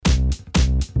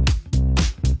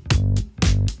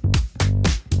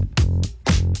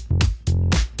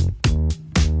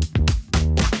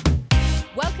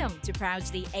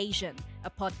Proudly Asian, a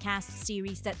podcast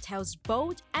series that tells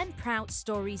bold and proud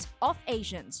stories of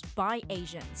Asians by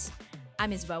Asians.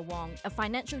 I'm Isabel Wong, a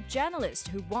financial journalist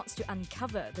who wants to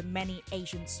uncover the many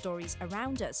Asian stories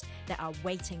around us that are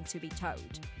waiting to be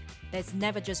told. There's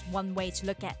never just one way to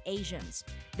look at Asians.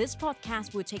 This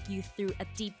podcast will take you through a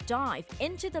deep dive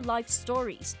into the life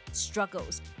stories,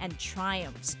 struggles, and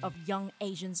triumphs of young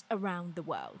Asians around the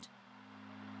world.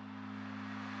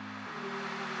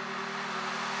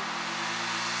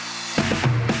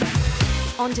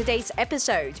 On today's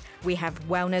episode, we have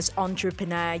wellness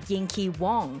entrepreneur Yinky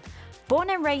Wong. Born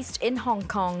and raised in Hong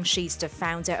Kong, she's the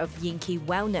founder of Yinky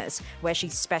Wellness, where she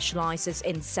specializes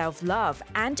in self-love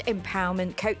and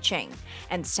empowerment coaching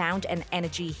and sound and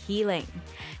energy healing.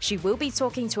 She will be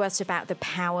talking to us about the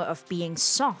power of being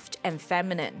soft and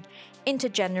feminine,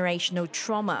 intergenerational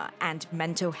trauma, and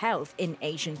mental health in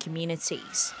Asian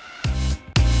communities.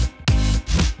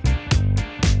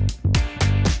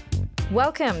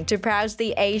 Welcome to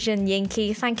Proudly Asian,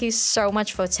 Yinky. Thank you so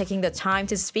much for taking the time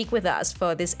to speak with us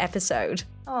for this episode.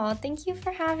 Oh, thank you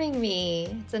for having me.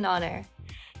 It's an honor.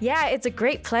 Yeah, it's a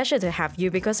great pleasure to have you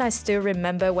because I still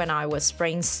remember when I was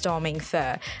brainstorming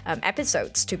for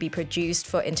episodes to be produced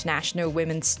for International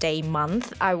Women's Day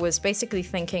month. I was basically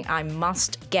thinking I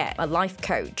must get a life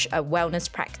coach, a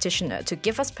wellness practitioner to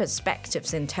give us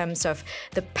perspectives in terms of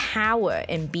the power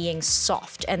in being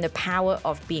soft and the power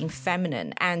of being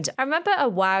feminine. And I remember a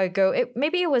while ago,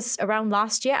 maybe it was around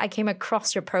last year, I came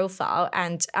across your profile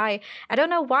and I don't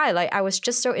know why, I was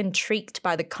just so intrigued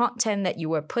by the content that you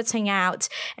were putting out.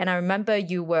 And I remember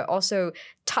you were also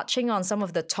touching on some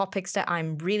of the topics that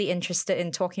I'm really interested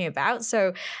in talking about.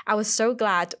 So I was so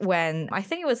glad when, I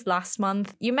think it was last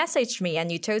month, you messaged me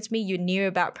and you told me you knew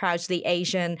about Proudly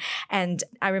Asian. And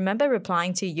I remember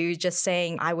replying to you just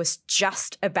saying I was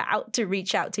just about to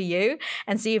reach out to you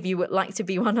and see if you would like to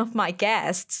be one of my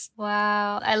guests.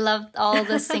 Wow. I love all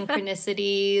the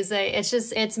synchronicities.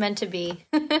 It's meant to be.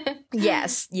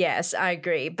 Yes, I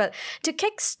agree. But to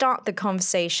kickstart the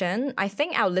conversation, I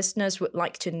think our listeners would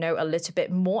like to know a little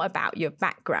bit more about your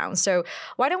background. So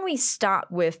why don't we start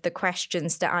with the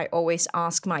questions that I always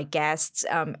ask my guests.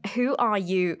 Who are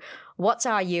you? What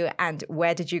are you? And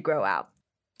where did you grow up?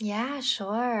 Yeah,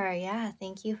 sure. Yeah.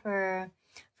 Thank you for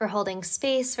holding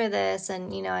space for this.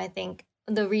 And, I think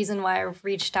the reason why I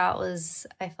reached out was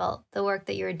I felt the work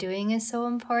that you're doing is so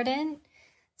important.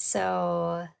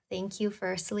 So thank you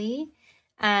firstly.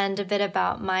 And a bit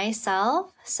about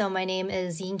myself. So my name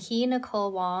is Yinky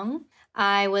Nicole Wong.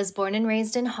 I was born and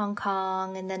raised in Hong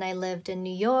Kong, and then I lived in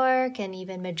New York and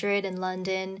even Madrid and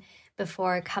London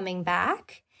before coming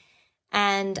back.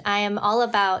 And I am all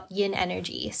about yin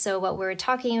energy. So what we're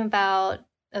talking about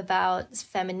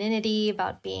femininity,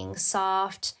 about being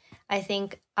soft, I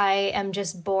think I am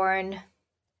just born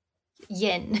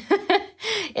yin.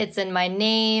 It's in my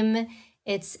name.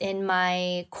 It's in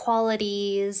my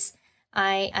qualities.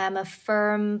 I am a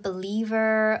firm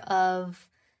believer of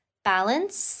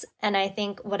balance. And I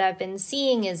think what I've been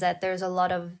seeing is that there's a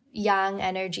lot of yang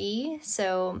energy.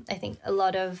 So I think a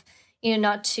lot of,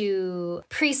 not to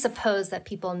presuppose that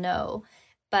people know,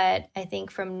 but I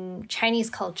think from Chinese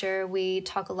culture, we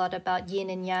talk a lot about yin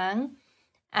and yang.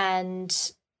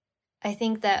 And I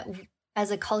think that as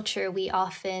a culture, we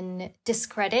often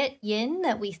discredit yin,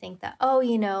 that we think that,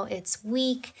 it's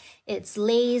weak, it's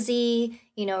lazy,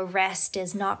 rest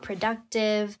is not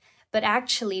productive. But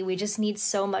actually, we just need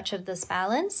so much of this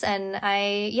balance. And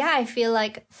I feel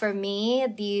like for me,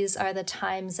 these are the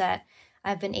times that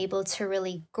I've been able to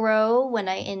really grow when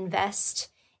I invest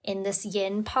in this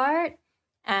yin part.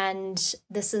 And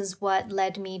this is what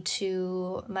led me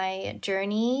to my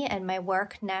journey and my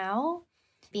work now,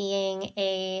 being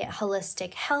a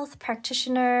holistic health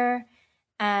practitioner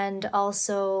and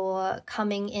also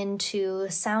coming into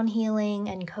sound healing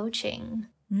and coaching.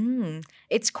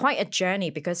 It's quite a journey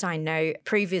because I know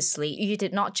previously you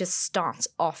did not just start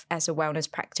off as a wellness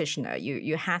practitioner.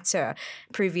 You had a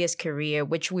previous career,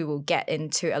 which we will get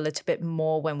into a little bit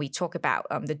more when we talk about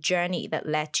the journey that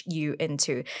led you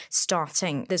into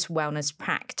starting this wellness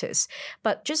practice.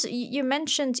 But just you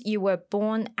mentioned you were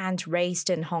born and raised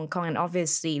in Hong Kong and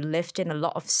obviously lived in a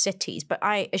lot of cities. But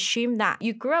I assume that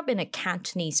you grew up in a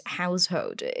Cantonese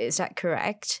household. Is that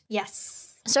correct? Yes.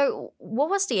 So what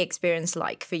was the experience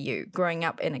like for you growing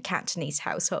up in a Cantonese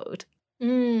household?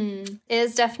 It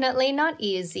is definitely not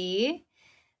easy.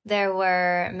 There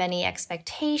were many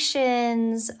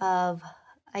expectations of,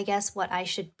 I guess, what I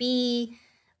should be,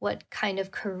 what kind of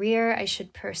career I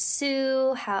should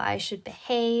pursue, how I should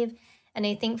behave. And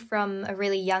I think from a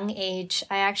really young age,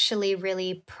 I actually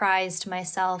really prized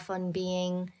myself on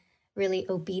being really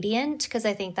obedient, because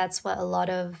I think that's what a lot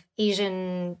of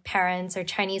Asian parents or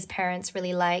Chinese parents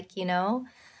really like, you know?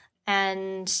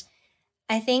 And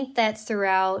I think that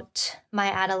throughout my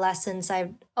adolescence,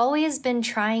 I've always been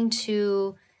trying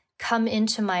to come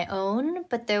into my own,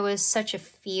 but there was such a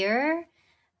fear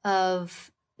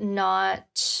of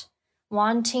not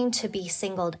wanting to be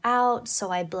singled out.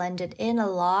 So I blended in a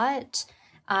lot.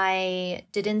 I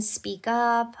didn't speak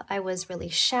up. I was really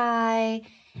shy.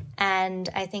 And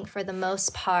I think for the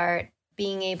most part,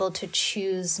 being able to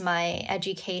choose my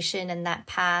education and that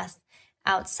path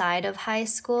outside of high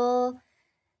school,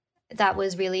 that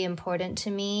was really important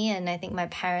to me. And I think my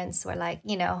parents were like,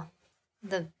 you know,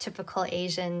 the typical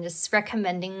Asian, just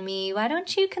recommending me, why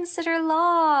don't you consider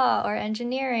law or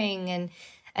engineering? And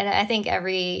I think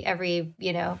every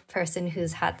you know, person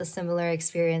who's had the similar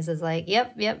experience is like,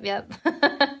 yep.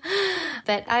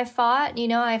 But I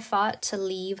fought to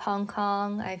leave Hong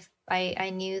Kong. I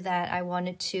knew that I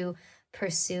wanted to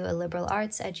pursue a liberal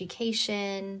arts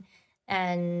education,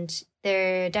 and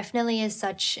there definitely is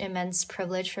such immense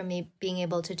privilege for me being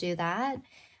able to do that.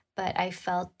 But I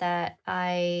felt that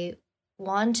I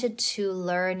wanted to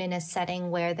learn in a setting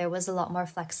where there was a lot more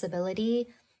flexibility,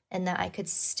 and that I could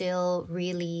still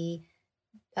really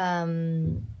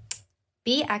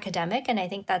be academic. And I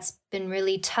think that's been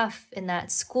really tough in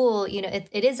that school. You know,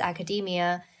 it is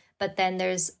academia, but then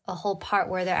there's a whole part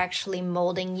where they're actually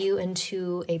molding you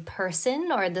into a person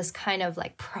or this kind of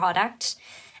like product.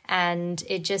 And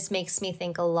it just makes me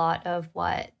think a lot of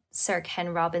what Sir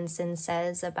Ken Robinson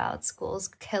says about schools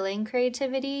killing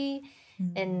creativity,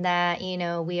 in that, you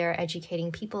know, we are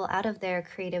educating people out of their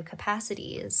creative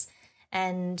capacities.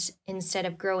 And instead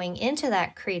of growing into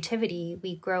that creativity,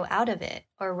 we grow out of it,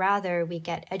 or rather we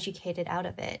get educated out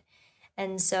of it.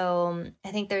 And so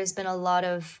I think there's been a lot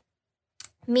of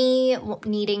me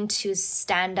needing to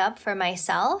stand up for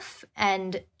myself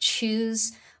and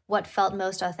choose what felt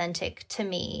most authentic to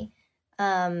me.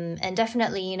 And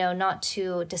definitely, you know, not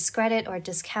to discredit or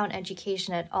discount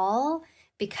education at all,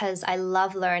 because I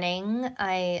love learning,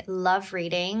 I love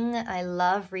reading, I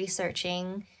love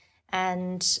researching.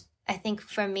 And I think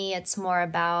for me, it's more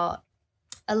about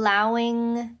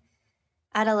allowing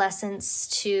adolescents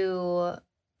to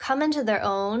come into their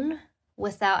own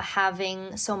without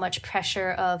having so much pressure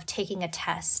of taking a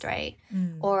test, right?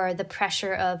 Or the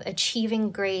pressure of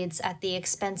achieving grades at the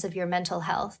expense of your mental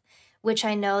health, which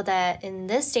I know that in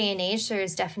this day and age,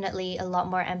 there's definitely a lot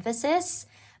more emphasis,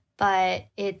 but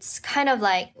it's kind of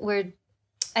like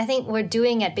I think we're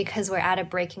doing it because we're at a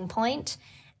breaking point.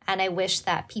 And I wish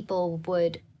that people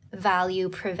would value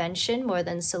prevention more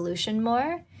than solution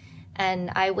more.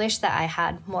 And I wish that I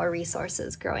had more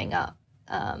resources growing up.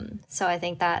 So I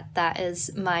think that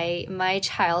is my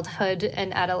childhood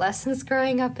and adolescence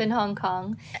growing up in Hong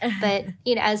Kong. But,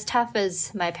 you know, as tough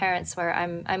as my parents were,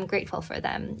 I'm grateful for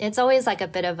them. It's always like a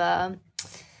bit of a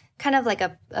kind of like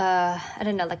a I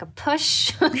don't know, like a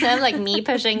push them, like me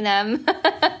pushing them.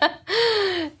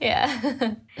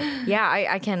 Yeah. Yeah,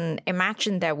 I can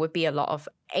imagine there would be a lot of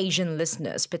Asian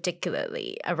listeners,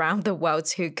 particularly around the world,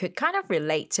 who could kind of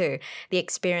relate to the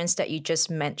experience that you just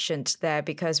mentioned there,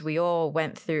 because we all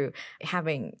went through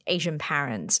having Asian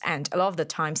parents, and a lot of the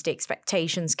times the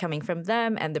expectations coming from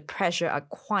them and the pressure are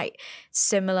quite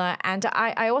similar. And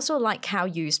I also like how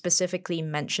you specifically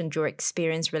mentioned your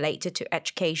experience related to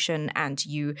education, and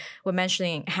you were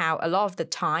mentioning how a lot of the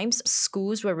times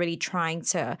schools were really trying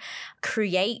to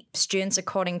create students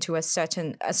according to a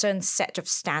certain set of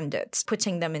standards,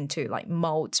 putting them into like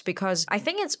molds. Because I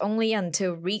think it's only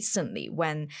until recently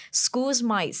when schools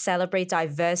might celebrate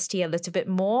diversity a little bit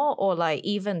more, or like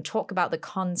even talk about the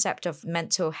concept of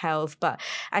mental health. But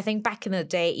I think back in the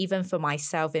day, even for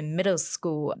myself in middle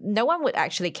school, no one would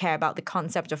actually care about the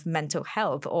concept of mental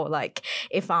health, or like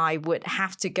if I would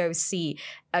have to go see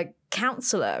a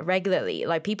counselor regularly,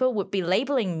 like people would be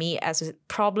labeling me as a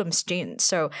problem student.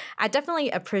 So I definitely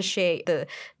appreciate the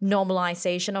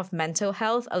normalization of mental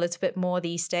health a little bit more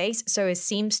these days. So it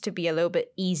seems to be a little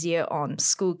bit easier on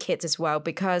school kids as well,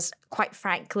 because quite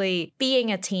frankly,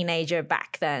 being a teenager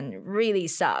back then really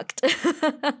sucked.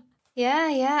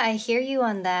 Yeah, I hear you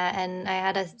on that. And I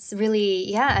had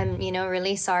I'm,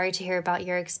 really sorry to hear about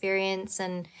your experience.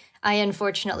 And I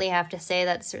unfortunately have to say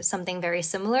that's something very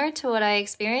similar to what I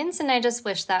experienced. And I just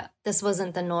wish that this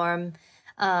wasn't the norm.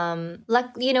 Gladly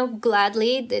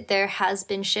that there has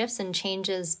been shifts and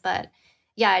changes. But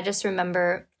yeah, I just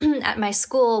remember at my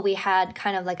school, we had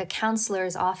kind of like a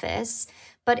counselor's office,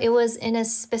 but it was in a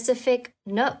specific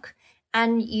nook.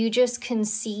 And you just can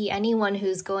see anyone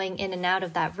who's going in and out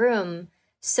of that room.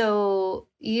 So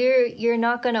you're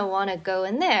not going to want to go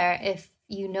in there if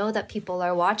you know that people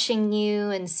are watching you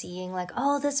and seeing like,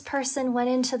 oh, this person went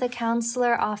into the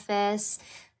counselor office.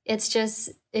 It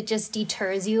just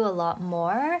deters you a lot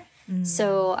more.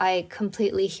 So I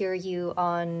completely hear you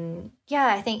on,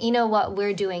 I think, what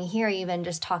we're doing here, even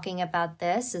just talking about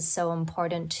this is so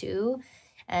important too.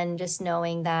 And just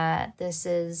knowing that this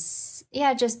is,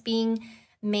 just being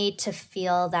made to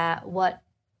feel that what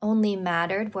only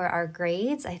mattered were our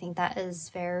grades. I think that is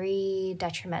very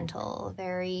detrimental,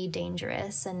 very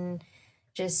dangerous. And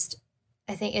just,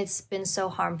 I think it's been so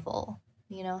harmful,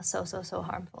 so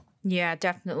harmful. Yeah,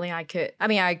 definitely. I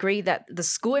agree that the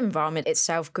school environment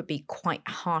itself could be quite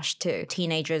harsh to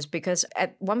teenagers because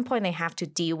at one point they have to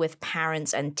deal with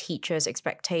parents and teachers'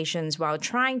 expectations while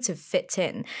trying to fit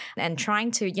in and trying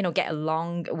to, get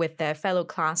along with their fellow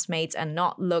classmates and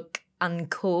not look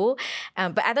uncool.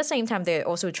 But at the same time, they're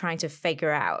also trying to figure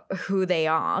out who they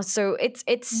are. So it's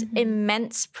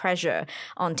immense pressure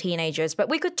on teenagers. But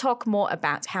we could talk more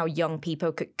about how young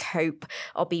people could cope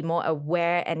or be more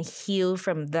aware and heal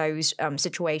from those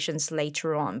situations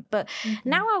later on. But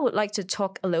now I would like to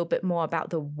talk a little bit more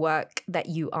about the work that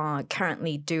you are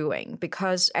currently doing,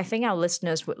 because I think our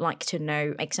listeners would like to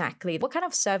know exactly what kind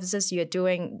of services you're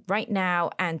doing right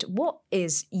now and what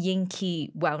is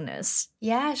Yinki Wellness?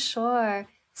 Yeah, sure.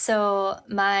 So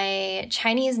my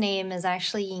Chinese name is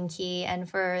actually Yinki, and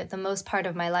for the most part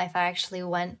of my life, I actually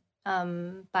went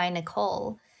by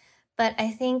Nicole. But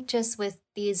I think just with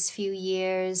these few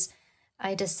years,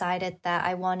 I decided that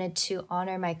I wanted to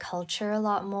honor my culture a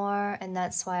lot more, and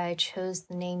that's why I chose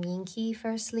the name Yinki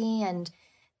firstly. And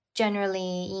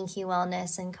generally, Yinki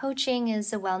Wellness and Coaching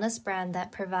is a wellness brand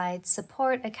that provides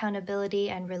support, accountability,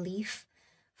 and relief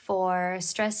for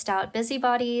stressed out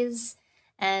busybodies.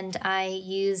 And I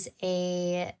use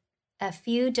a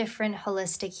few different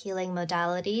holistic healing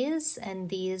modalities, and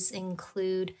these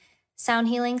include sound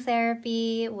healing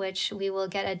therapy, which we will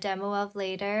get a demo of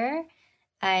later.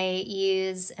 I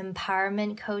use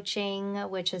empowerment coaching,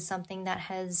 which is something that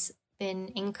has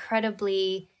been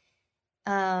incredibly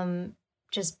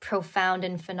just profound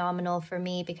and phenomenal for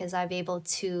me because I've been able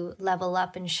to level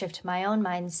up and shift my own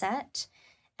mindset.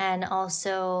 And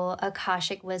also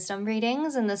Akashic wisdom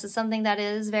readings. And this is something that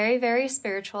is very, very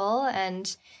spiritual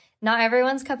and not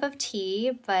everyone's cup of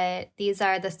tea, but these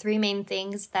are the three main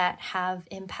things that have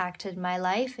impacted my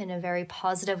life in a very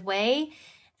positive way.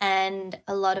 And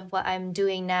a lot of what I'm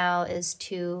doing now is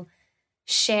to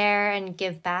share and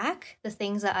give back the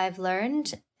things that I've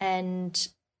learned and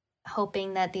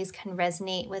hoping that these can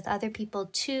resonate with other people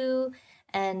too,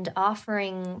 and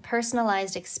offering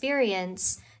personalized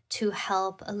experience to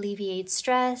help alleviate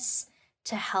stress,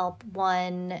 to help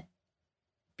one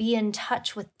be in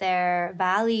touch with their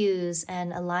values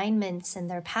and alignments and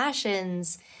their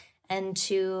passions, and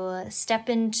to step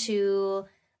into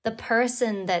the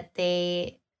person that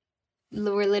they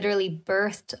were literally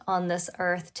birthed on this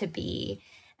earth to be,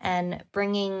 and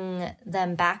bringing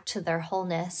them back to their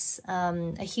wholeness.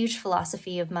 A huge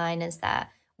philosophy of mine is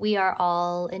that we are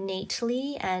all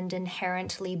innately and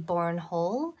inherently born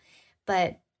whole,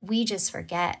 but we just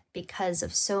forget because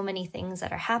of so many things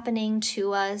that are happening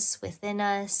to us, within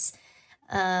us.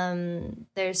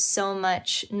 There's so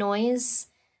much noise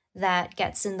that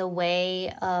gets in the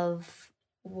way of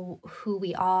who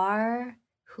we are,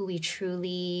 who we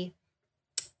truly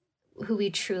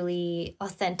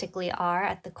authentically are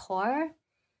at the core.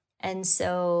 And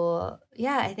so,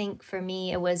 I think for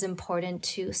me, it was important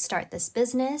to start this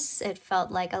business. It felt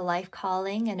like a life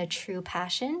calling and a true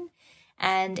passion.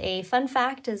 And a fun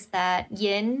fact is that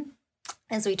yin,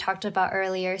 as we talked about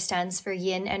earlier, stands for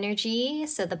yin energy,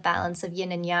 so the balance of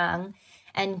yin and yang.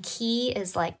 And qi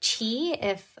is like qi,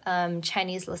 if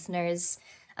Chinese listeners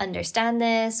understand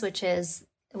this,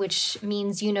 which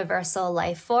means universal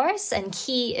life force. And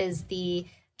ki is the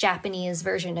Japanese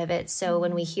version of it. So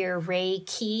when we hear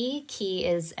Reiki, ki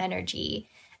is energy.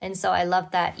 And so I love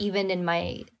that even in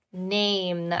my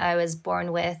name that I was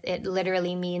born with, it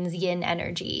literally means yin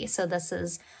energy. So this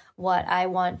is what I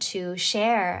want to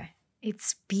share.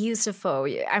 It's beautiful.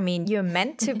 I mean, you're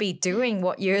meant to be doing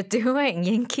what you're doing,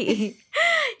 Yinki.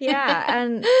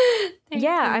 And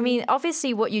I mean,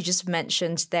 obviously what you just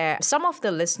mentioned there, some of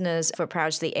the listeners for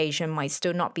Proudly Asian might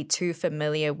still not be too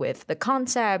familiar with the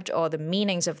concept or the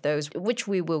meanings of those, which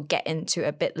we will get into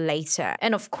a bit later.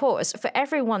 And of course, for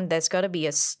everyone, there's got to be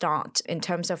a start in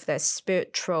terms of their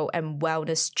spiritual and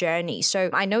wellness journey.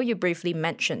 So I know you briefly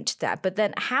mentioned that, but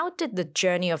then how did the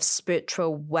journey of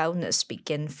spiritual wellness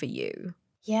begin for you?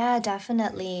 Yeah,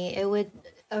 definitely. It would,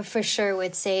 for sure,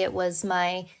 would say it was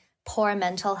my poor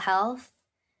mental health.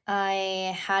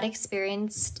 I had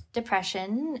experienced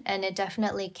depression, and it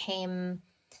definitely came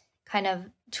kind of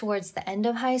towards the end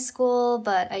of high school,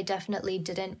 but I definitely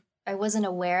I wasn't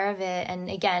aware of it. And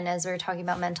again, as we were talking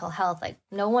about mental health, like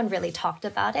no one really talked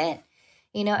about it.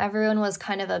 You know, everyone was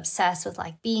kind of obsessed with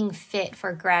like being fit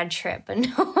for grad trip, and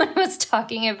no one was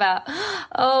talking about,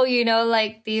 oh, you know,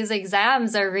 like these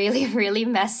exams are really, really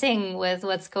messing with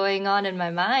what's going on in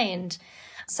my mind.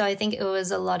 So I think it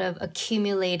was a lot of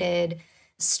accumulated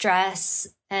stress,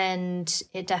 and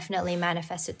it definitely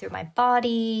manifested through my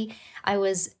body. I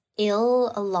was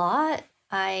ill a lot.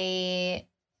 I,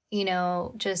 you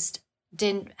know, just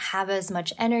didn't have as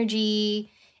much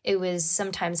energy. It was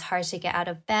sometimes hard to get out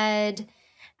of bed.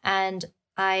 And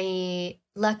I,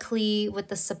 luckily, with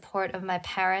the support of my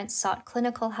parents, sought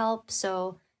clinical help.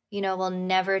 So, you know, we'll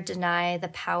never deny the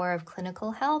power of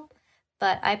clinical help.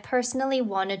 But I personally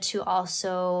wanted to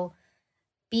also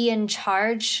be in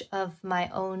charge of my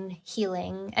own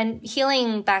healing. And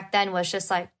healing back then was just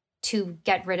like to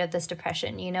get rid of this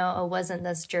depression, you know, it wasn't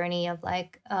this journey of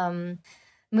like,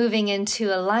 moving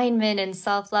into alignment and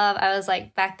self-love. I was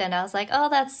like, back then I was like, oh,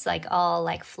 that's like all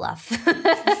like fluff.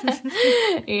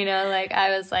 You know, like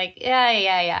I was like,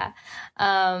 yeah.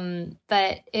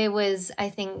 But it was, I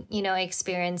think, you know,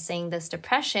 experiencing this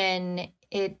depression,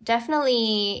 it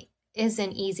definitely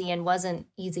isn't easy and wasn't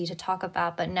easy to talk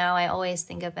about. But now I always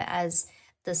think of it as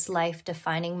this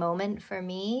life-defining moment for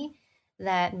me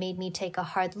that made me take a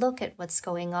hard look at what's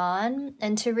going on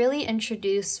and to really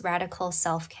introduce radical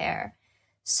self-care.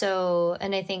 So,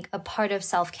 and I think a part of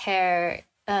self-care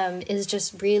is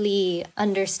just really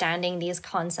understanding these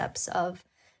concepts of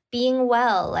being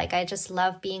well. Like, I just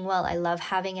love being well. I love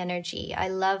having energy. I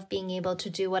love being able to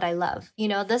do what I love. You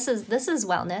know, this is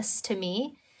wellness to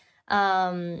me.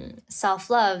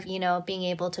 Self-love, you know, being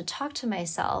able to talk to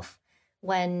myself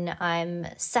when I'm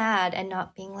sad and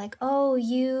not being like, oh,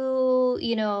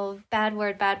 you know, bad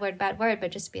word, but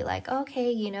just be like,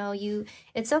 okay, you know,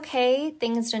 it's okay.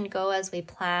 Things didn't go as we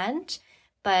planned,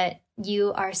 but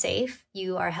you are safe,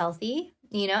 you are healthy,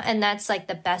 you know, and that's like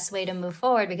the best way to move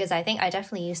forward, because I think I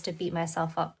definitely used to beat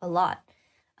myself up a lot.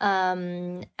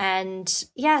 And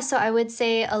yeah, so I would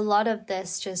say a lot of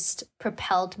this just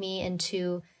propelled me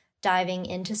into diving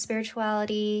into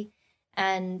spirituality.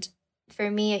 And for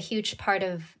me, a huge part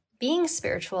of being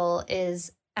spiritual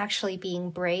is actually being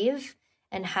brave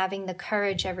and having the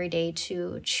courage every day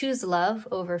to choose love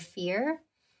over fear.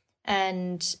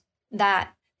 And that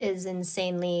is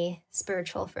insanely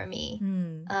spiritual for me,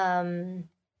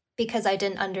 because I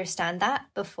didn't understand that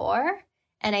before.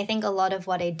 And I think a lot of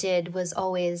what I did was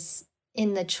always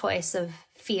in the choice of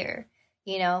fear,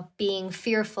 you know, being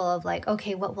fearful of like,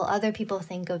 okay, what will other people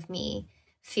think of me?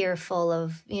 Fearful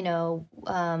of, you know,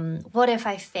 what if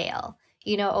I fail?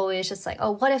 You know, always just like,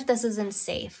 oh, what if this isn't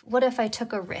safe? What if I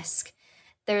took a risk?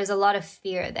 There's a lot of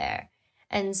fear there.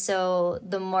 And so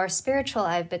the more spiritual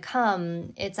I've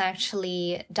become, it's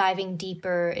actually diving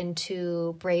deeper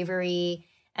into bravery,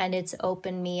 and it's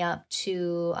opened me up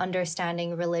to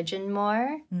understanding religion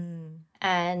more.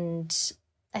 And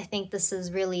I think this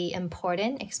is really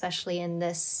important, especially in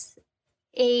this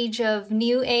age of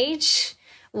new age,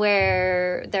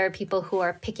 where there are people who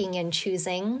are picking and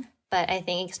choosing. But I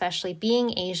think especially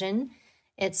being Asian,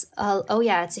 it's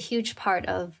a huge part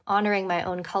of honoring my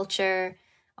own culture,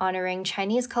 honoring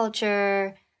Chinese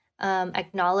culture,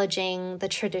 acknowledging the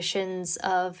traditions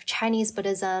of Chinese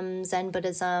Buddhism, Zen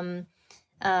Buddhism,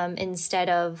 instead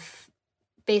of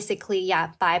basically,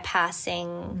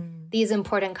 bypassing these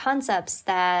important concepts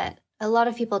that a lot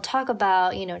of people talk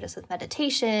about, you know, just with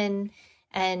meditation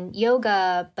and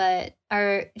yoga, but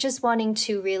are just wanting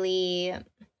to really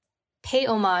pay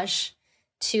homage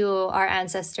to our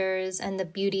ancestors and the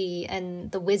beauty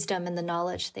and the wisdom and the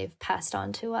knowledge they've passed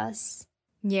on to us.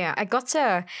 Yeah, I got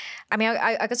to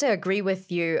agree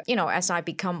with you, you know, as I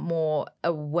become more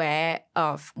aware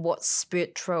of what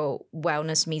spiritual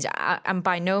wellness means. I'm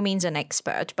by no means an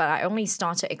expert, but I only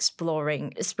started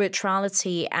exploring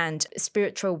spirituality and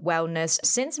spiritual wellness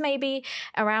since maybe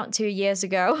around 2 years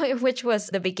ago, which was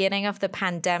the beginning of the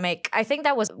pandemic. I think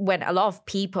that was when a lot of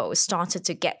people started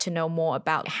to get to know more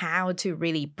about how to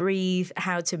really breathe,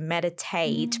 how to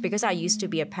meditate, because I used to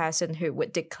be a person who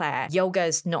would declare yoga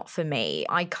is not for me.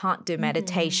 I can't do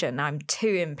meditation. I'm too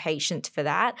impatient for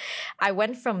that. I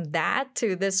went from that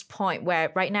to this point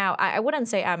where right now, I wouldn't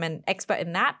say I'm an expert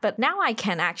in that, but now I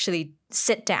can actually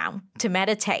sit down to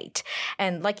meditate.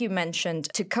 And like you mentioned,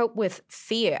 to cope with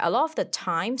fear, a lot of the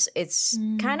times it's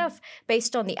kind of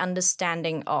based on the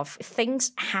understanding of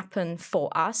things happen for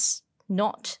us,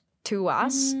 not to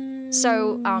us.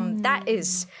 So that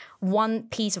is one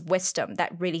piece of wisdom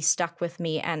that really stuck with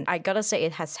me. And I gotta say,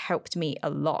 it has helped me a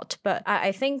lot. But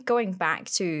I think going back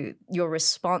to your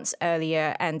response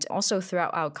earlier and also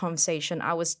throughout our conversation,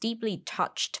 I was deeply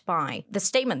touched by the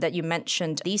statement that you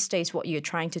mentioned. These days, what you're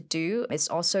trying to do is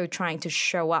also trying to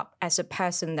show up as a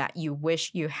person that you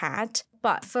wish you had.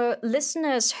 But for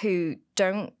listeners who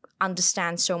don't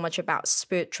understand so much about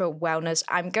spiritual wellness,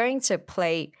 I'm going to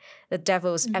play the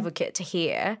devil's advocate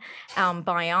here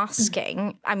by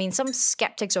asking, I mean, some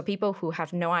skeptics or people who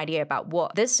have no idea about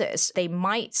what this is, they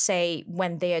might say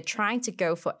when they are trying to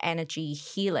go for energy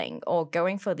healing or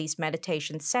going for these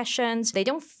meditation sessions, they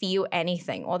don't feel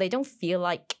anything or they don't feel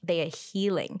like they are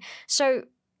healing. So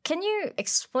can you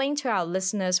explain to our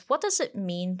listeners, what does it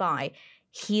mean by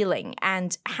healing,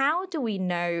 and how do we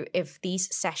know if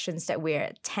these sessions that we're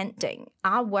attending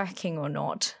are working or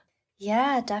not?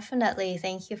 Yeah, definitely.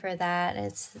 Thank you for that.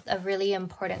 It's a really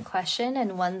important question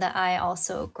and one that I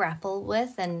also grapple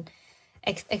with, and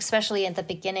especially at the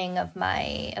beginning of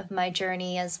my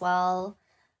journey as well.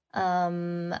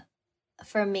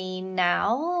 For me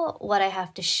now, what I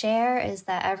have to share is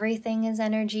that everything is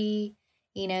energy.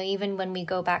 You know, even when we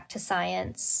go back to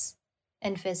science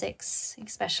and physics,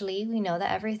 especially, we know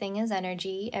that everything is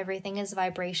energy, everything is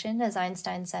vibration, as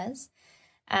Einstein says.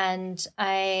 And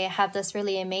I have this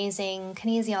really amazing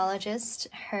kinesiologist.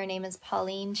 Her name is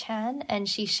Pauline Chan, and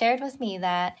she shared with me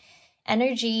that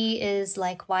energy is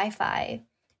like Wi-Fi.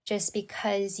 Just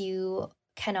because you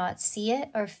cannot see it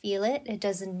or feel it, it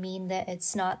doesn't mean that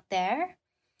it's not there.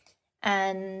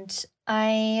 And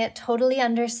I totally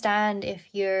understand if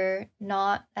you're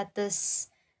not at this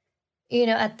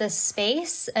at this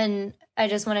space. And I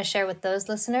just want to share with those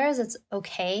listeners, it's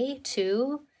okay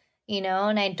too, and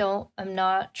I'm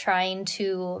not trying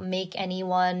to make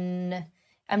anyone,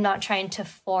 I'm not trying to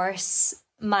force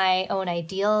my own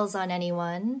ideals on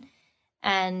anyone.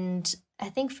 And I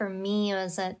think for me, it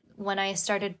was that when I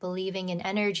started believing in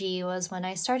energy was when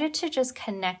I started to just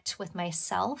connect with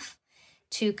myself,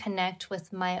 to connect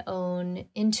with my own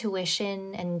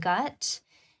intuition and gut.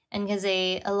 And because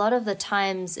a lot of the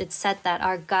times it's said that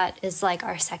our gut is like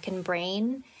our second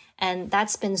brain. And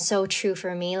that's been so true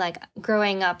for me. Like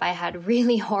growing up, I had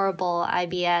really horrible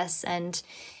IBS and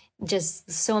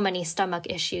just so many stomach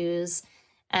issues.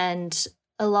 And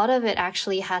a lot of it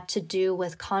actually had to do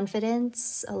with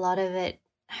confidence. A lot of it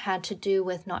had to do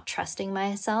with not trusting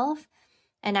myself.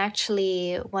 And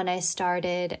actually, when I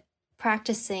started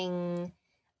practicing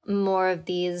more of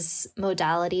these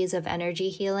modalities of energy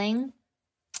healing,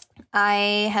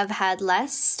 I have had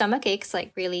less stomach aches,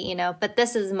 like really, but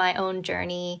this is my own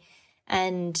journey.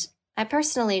 And I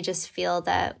personally just feel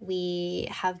that we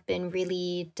have been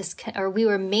really we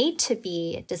were made to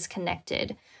be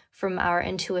disconnected from our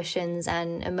intuitions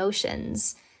and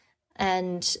emotions.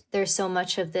 And there's so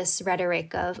much of this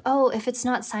rhetoric of, oh, if it's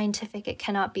not scientific, it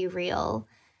cannot be real.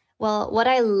 Well, what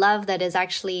I love that is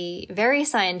actually very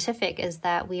scientific is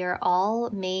that we are all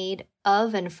made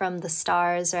of and from the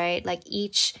stars, right? Like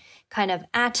each kind of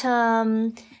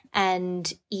atom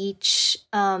and each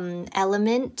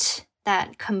element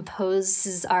that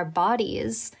composes our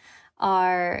bodies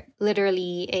are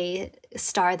literally a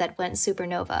star that went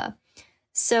supernova.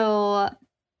 So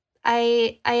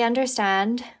I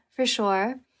understand for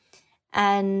sure.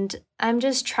 And I'm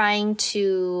just trying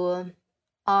to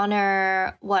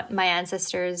honor what my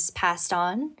ancestors passed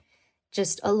on.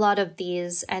 Just a lot of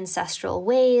these ancestral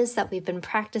ways that we've been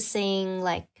practicing,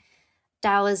 like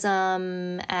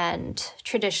Taoism and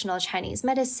traditional Chinese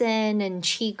medicine and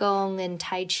Qigong and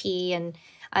Tai Chi. And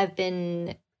I've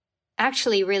been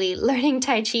actually really learning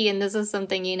Tai Chi. And this is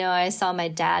something, I saw my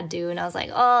dad do. And I was like,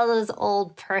 oh, those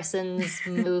old person's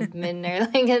movement, or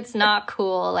like, it's not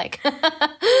cool. Like, but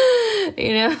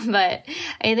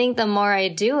I think the more I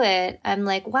do it, I'm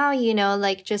like, wow,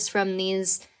 like just from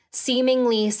these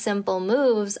seemingly simple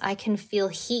moves, I can feel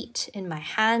heat in my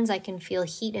hands. I can feel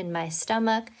heat in my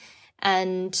stomach.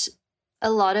 And a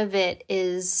lot of it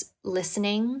is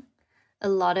listening. A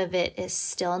lot of it is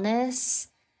stillness.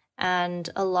 And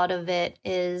a lot of it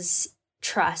is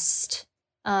trust.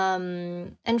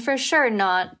 And for sure,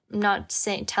 not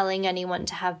telling anyone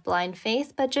to have blind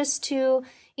faith, but just to,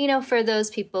 for those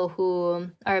people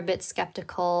who are a bit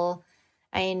skeptical,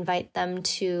 I invite them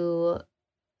to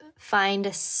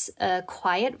find a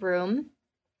quiet room,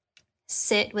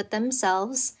 sit with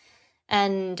themselves,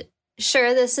 and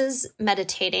sure, this is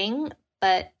meditating,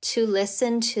 but to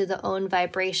listen to the own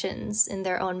vibrations in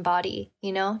their own body,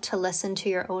 to listen to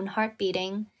your own heart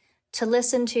beating, to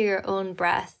listen to your own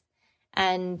breath,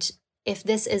 and if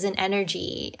this isn't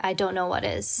energy, I don't know what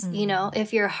is. You know,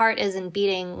 if your heart isn't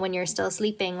beating when you're still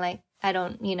sleeping, like, I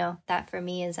don't, that for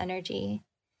me is energy.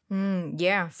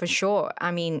 Yeah, for sure.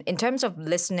 I mean, in terms of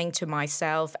listening to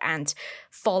myself and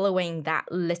following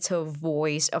that little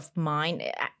voice of mine,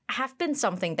 have been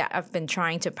something that I've been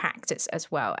trying to practice as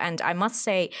well. And I must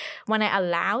say, when I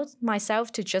allowed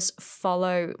myself to just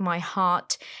follow my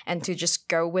heart and to just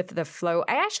go with the flow,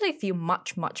 I actually feel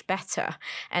much, much better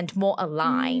and more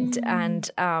aligned.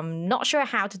 And not sure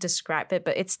how to describe it,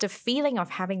 but it's the feeling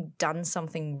of having done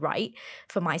something right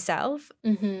for myself.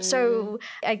 So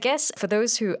I guess for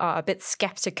those who are a bit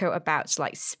skeptical about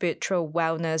like spiritual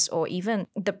wellness or even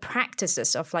the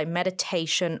practices of like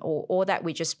meditation or all that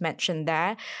we just mentioned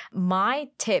there, my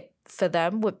tip for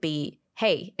them would be,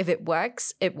 hey, if it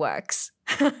works, it works.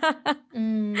 I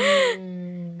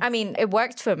mean, it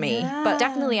worked for me, but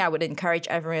definitely I would encourage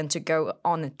everyone to go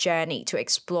on a journey to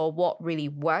explore what really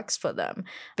works for them,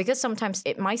 because sometimes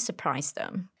it might surprise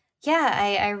them.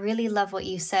 Yeah, I really love what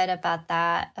you said about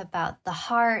that, about the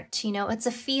heart. It's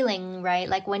a feeling, right?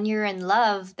 Like when you're in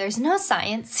love, there's no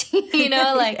science,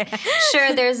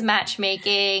 sure, there's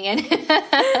matchmaking,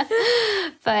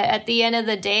 but at the end of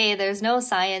the day, there's no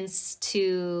science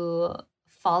to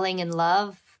falling in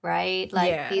love, right?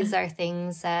 Like these are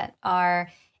things that are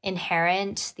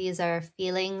inherent. These are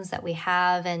feelings that we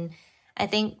have. And I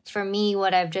think for me,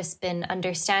 what I've just been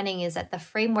understanding is that the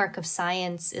framework of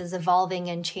science is evolving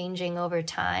and changing over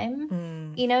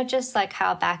time. Just like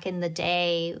how back in the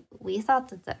day, we thought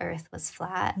that the earth was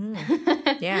flat.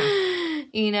 Yeah.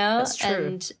 That's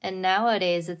true. And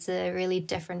nowadays it's a really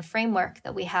different framework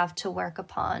that we have to work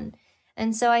upon.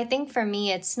 And so I think for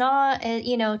me, it's not,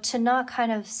 to not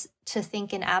kind of to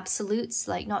think in absolutes,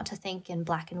 like not to think in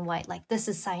black and white, like this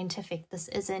is scientific, this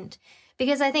isn't.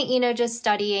 Because I think, just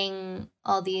studying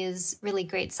all these really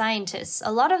great scientists,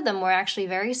 a lot of them were actually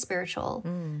very spiritual.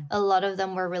 A lot of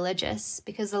them were religious,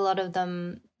 because a lot of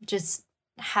them just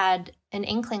had an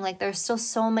inkling, like there's still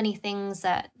so many things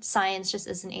that science just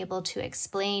isn't able to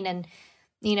explain. And,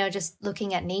 just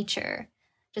looking at nature,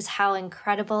 just how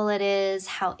incredible it is,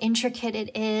 how intricate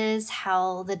it is,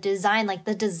 how the design,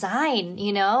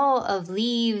 of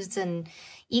leaves and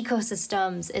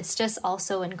ecosystems, it's just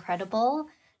also incredible.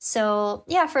 So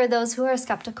yeah, for those who are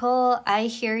skeptical, I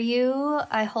hear you,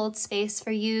 I hold space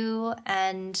for you,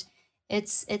 and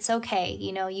it's okay.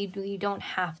 You don't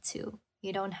have to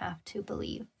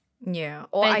believe. Yeah.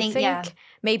 Or I think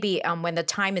maybe when the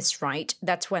time is right,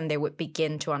 that's when they would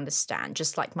begin to understand.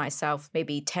 Just like myself,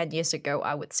 maybe 10 years ago,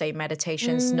 I would say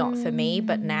meditation's not for me.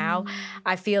 But now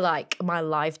I feel like my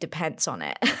life depends on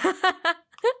it.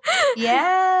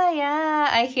 Yeah.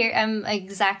 I'm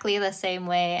exactly the same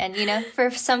way. And, for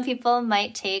some people it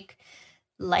might take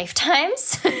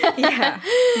lifetimes.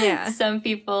 Yeah. Some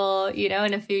people,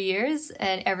 in a few years,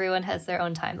 and everyone has their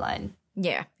own timeline.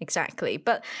 Yeah, exactly.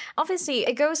 But obviously,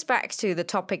 it goes back to the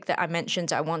topic that I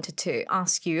mentioned I wanted to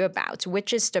ask you about,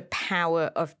 which is the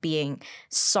power of being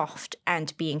soft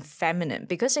and being feminine.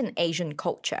 Because in Asian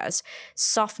cultures,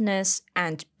 softness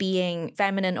and being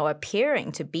feminine or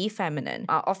appearing to be feminine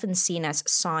are often seen as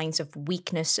signs of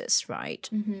weaknesses, right?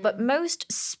 But most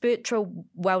spiritual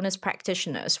wellness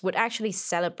practitioners would actually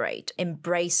celebrate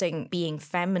embracing being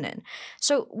feminine.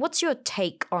 So what's your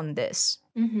take on this?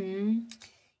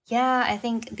 Yeah, I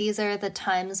think these are the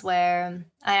times where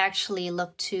I actually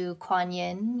look to Kuan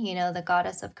Yin, the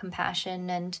goddess of compassion,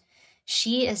 and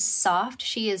she is soft,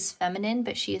 she is feminine,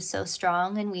 but she is so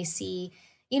strong. And we see,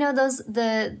 these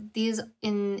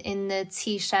in the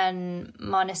Qishan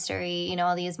monastery,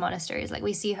 all these monasteries, like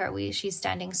we see her, she's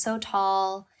standing so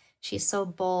tall, she's so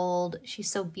bold,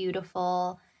 she's so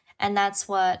beautiful. And that's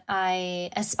what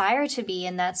I aspire to be.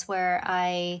 And that's where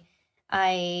I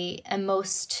am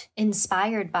most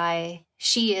inspired by.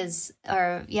 This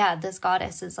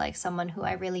goddess is like someone who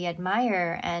I really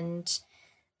admire. And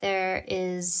there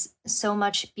is so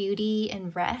much beauty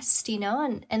in rest,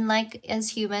 and like as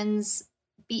humans,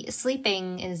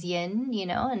 sleeping is yin,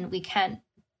 and we can't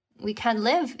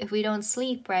live if we don't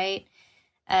sleep, right?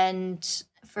 And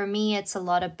for me, it's a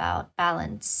lot about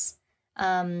balance.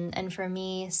 And for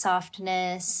me,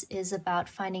 softness is about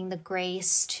finding the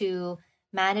grace to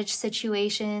manage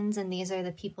situations, and these are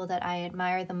the people that I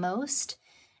admire the most.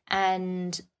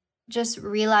 And just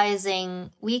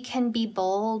realizing we can be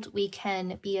bold, we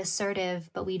can be assertive,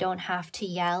 but we don't have to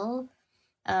yell.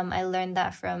 I learned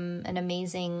that from an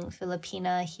amazing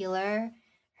Filipina healer.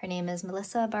 Her name is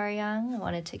Melissa Baryang. I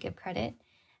wanted to give credit.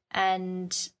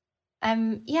 And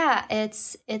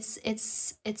it's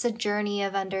a journey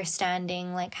of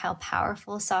understanding like how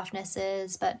powerful softness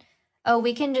is, but oh,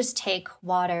 we can just take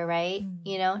water, right?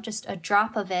 Just a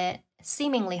drop of it,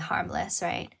 seemingly harmless,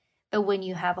 right? But when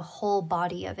you have a whole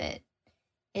body of it,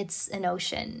 it's an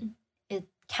ocean. It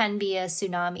can be a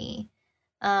tsunami.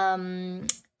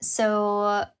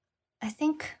 So I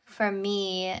think for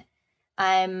me,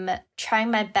 I'm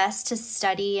trying my best to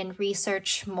study and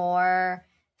research more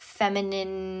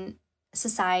feminine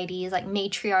societies, like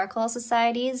matriarchal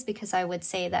societies, because I would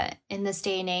say that in this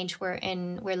day and age we're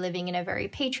living in a very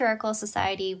patriarchal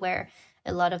society where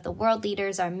a lot of the world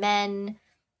leaders are men.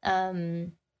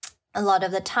 A lot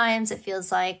of the times it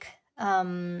feels like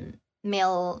male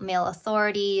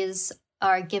authorities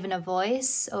are given a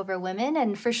voice over women,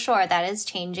 and for sure that is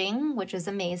changing, which is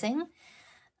amazing.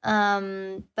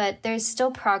 But there's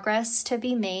still progress to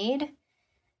be made,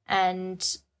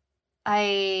 and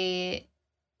I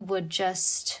would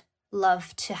just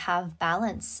love to have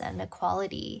balance and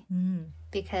equality,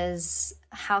 because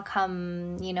how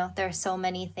come, there are so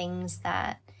many things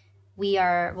that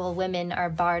women are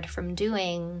barred from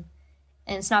doing,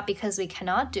 and it's not because we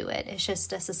cannot do it. It's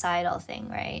just a societal thing,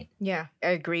 right? Yeah, I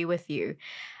agree with you.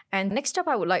 And next up,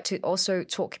 I would like to also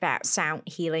talk about sound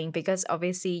healing, because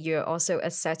obviously you're also a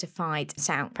certified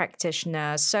sound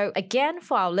practitioner. So again,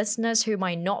 for our listeners who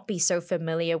might not be so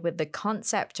familiar with the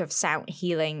concept of sound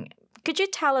healing, could you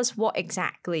tell us what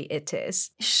exactly it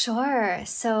is? Sure.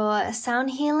 So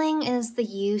sound healing is the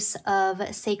use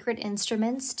of sacred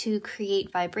instruments to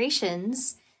create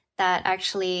vibrations that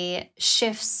actually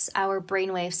shifts our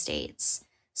brainwave states.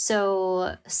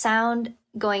 So sound,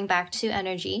 going back to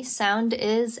energy, sound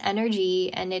is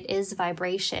energy and it is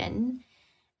vibration.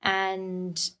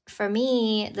 And for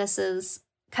me, this is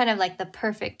kind of like the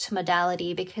perfect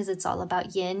modality because it's all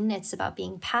about yin. It's about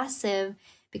being passive,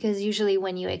 because usually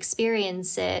when you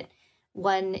experience it,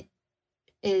 one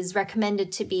is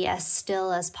recommended to be as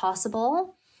still as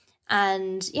possible.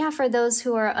 And yeah, for those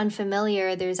who are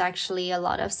unfamiliar, there's actually a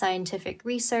lot of scientific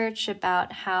research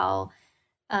about how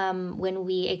when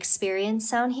we experience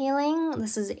sound healing,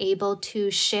 this is able to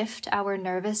shift our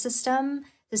nervous system.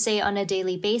 To say on a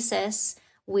daily basis,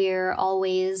 we're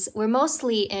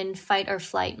mostly in fight or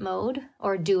flight mode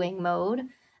or doing mode.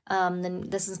 Then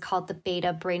this is called the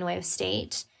beta brainwave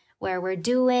state, where we're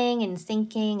doing and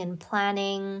thinking and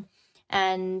planning.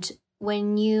 And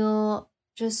when you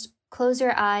just close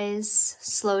your eyes,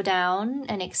 slow down,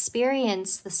 and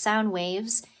experience the sound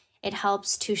waves, it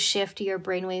helps to shift your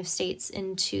brainwave states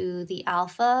into the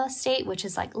alpha state, which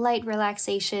is like light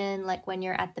relaxation, like when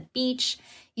you're at the beach.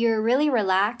 You're really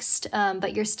relaxed,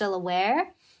 but you're still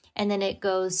aware. And then it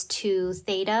goes to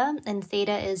theta, and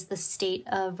theta is the state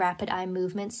of rapid eye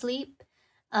movement sleep.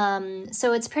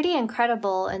 So it's pretty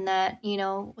incredible in that,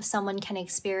 someone can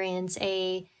experience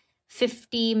a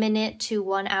 50-minute to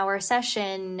 1 hour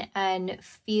session and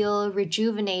feel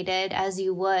rejuvenated as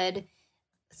you would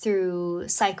through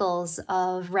cycles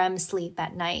of REM sleep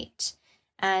at night.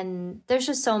 And there's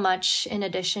just so much in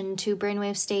addition to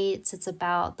brainwave states. It's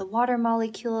about the water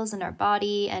molecules in our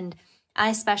body, and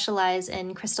I specialize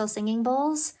in crystal singing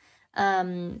bowls.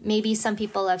 Maybe some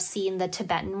people have seen the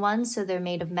Tibetan ones, so they're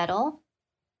made of metal.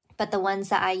 But the ones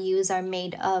that I use are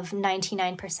made of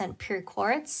 99% pure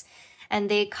quartz. And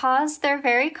they're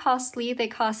very costly. They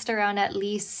cost around at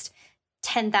least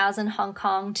 10,000 Hong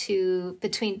Kong to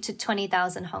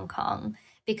 20,000 Hong Kong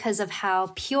because of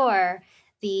how pure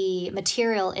the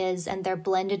material is, and they're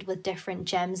blended with different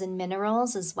gems and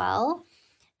minerals as well.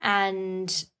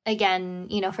 And again,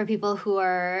 for people who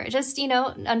are just,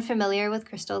 unfamiliar with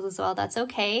crystals as well, that's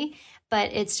okay.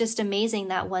 But it's just amazing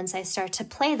that once I start to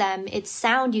play them, it's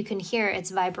sound you can hear,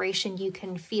 it's vibration you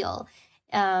can feel.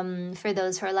 For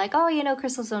those who are like, oh,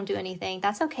 crystals don't do anything,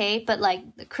 that's okay. But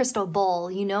like the crystal bowl,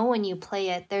 when you play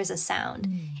it, there's a sound.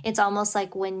 It's almost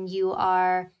like when you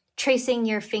are tracing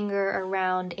your finger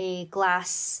around a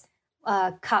glass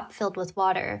cup filled with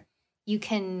water. You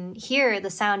can hear the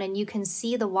sound and you can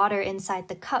see the water inside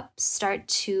the cup start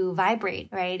to vibrate,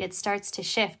 right? It starts to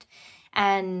shift.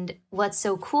 And what's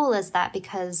so cool is that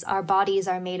because our bodies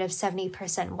are made of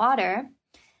 70% water,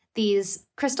 these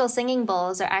crystal singing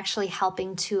bowls are actually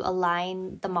helping to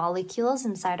align the molecules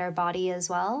inside our body as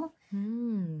well.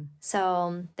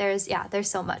 So there's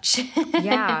so much.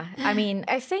 Yeah. I mean,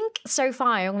 I think so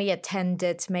far I only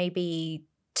attended maybe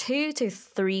 2 to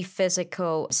 3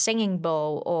 physical singing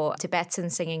bowl or Tibetan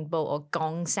singing bowl or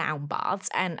gong sound baths.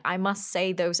 And I must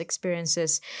say those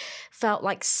experiences felt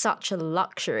like such a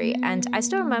luxury. And I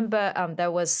still remember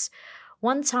there was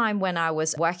one time when I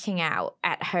was working out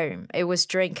at home. It was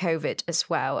during COVID as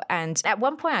well. And at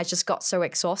one point I just got so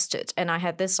exhausted and I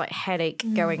had this like headache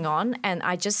going on, and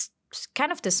I just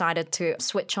kind of decided to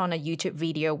switch on a YouTube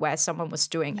video where someone was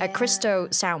doing a crystal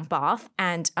sound bath.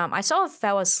 And I sort of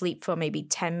fell asleep for maybe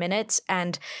 10 minutes.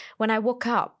 And when I woke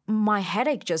up, my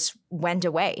headache just went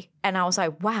away. And I was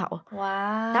like, wow,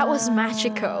 that was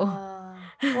magical.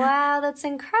 Wow, that's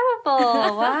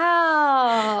incredible.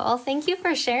 Wow. Well, thank you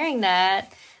for sharing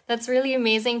that. That's really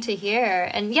amazing to hear.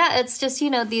 And yeah, it's just,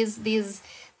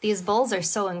 these bowls are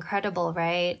so incredible,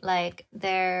 right? Like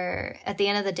they're, at the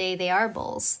end of the day, they are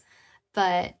bowls,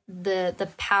 but the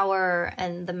power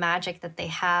and the magic that they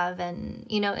have. And,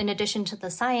 in addition to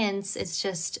the science, it's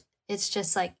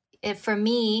just like, for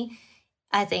me,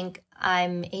 I think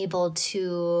I'm able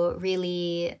to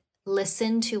really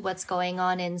listen to what's going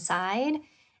on inside.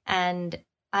 And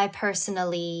I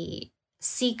personally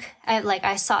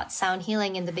I sought sound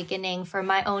healing in the beginning for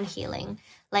my own healing.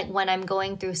 Like when I'm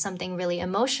going through something really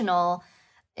emotional,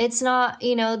 it's not,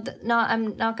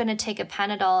 I'm not going to take a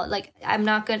Panadol. Like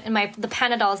the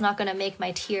Panadol is not going to make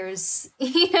my tears,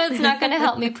 it's not going to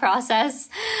help me process.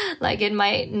 Like it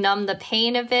might numb the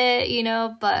pain a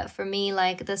bit, but for me,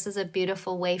 like this is a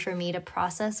beautiful way for me to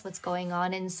process what's going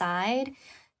on inside,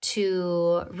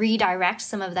 to redirect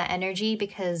some of that energy,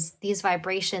 because these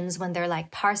vibrations, when they're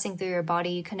like parsing through your body,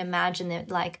 you can imagine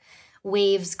it like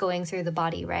waves going through the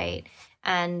body, right?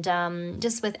 And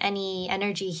just with any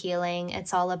energy healing,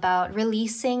 it's all about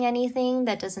releasing anything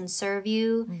that doesn't serve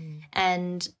you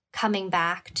and coming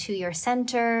back to your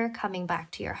center, coming back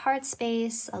to your heart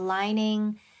space,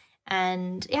 aligning.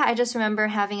 And yeah, I just remember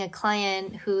having a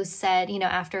client who said,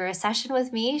 after a session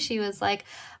with me, she was like,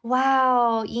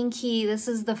 wow, Yinki, this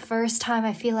is the first time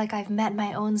I feel like I've met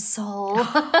my own soul.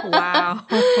 Wow.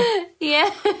 Yeah.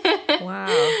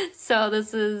 Wow. So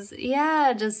this is,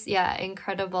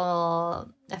 incredible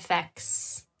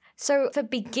effects. So for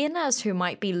beginners who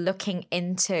might be looking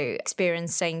into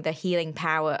experiencing the healing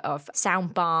power of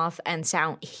sound bath and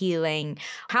sound healing,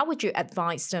 how would you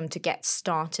advise them to get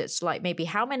started? Like maybe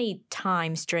how many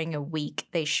times during a week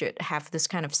they should have this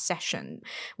kind of session,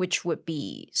 which would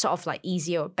be sort of like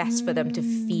easier or best for them to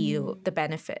feel the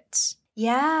benefits?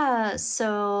 Yeah,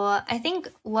 so I think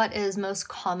what is most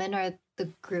common are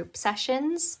the group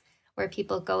sessions where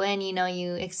people go in,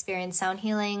 you experience sound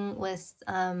healing with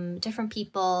different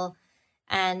people.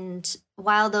 And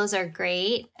while those are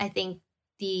great, I think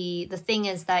the thing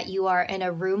is that you are in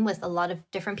a room with a lot of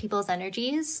different people's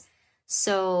energies.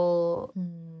 So,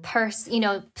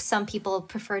 some people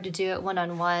prefer to do it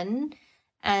one-on-one.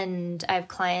 And I have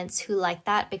clients who like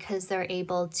that because they're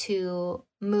able to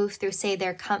move through, say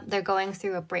they're going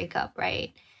through a breakup,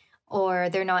 right? Or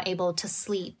they're not able to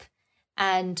sleep.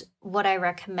 And what I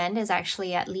recommend is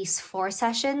actually at least 4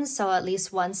 sessions, so at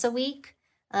least once a week.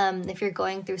 If you're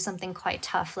going through something quite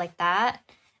tough like that,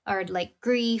 or like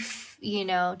grief,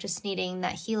 just needing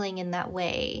that healing in that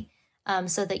way,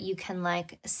 so that you can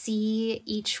like see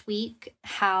each week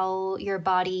how your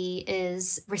body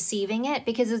is receiving it.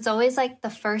 Because it's always like the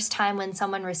first time when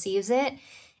someone receives it,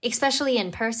 especially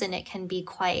in person, it can be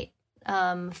quite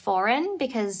foreign,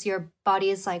 because your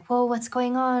body is like, whoa, what's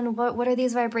going on? What are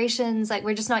these vibrations? Like,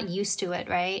 we're just not used to it,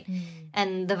 right?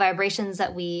 And the vibrations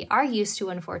that we are used to,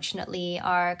 unfortunately,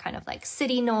 are kind of like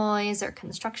city noise or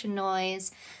construction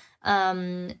noise.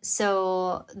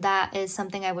 So that is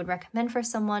something I would recommend for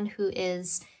someone who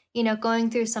is, going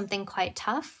through something quite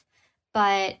tough.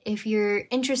 But if you're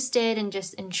interested and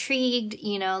just intrigued,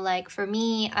 like for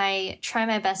me, I try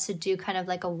my best to do kind of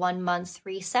like a 1-month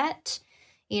reset.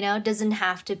 Doesn't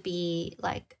have to be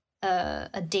like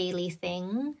a daily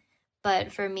thing,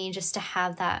 but for me, just to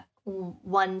have that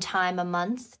one time a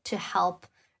month to help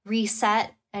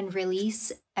reset and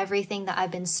release everything that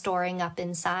I've been storing up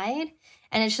inside.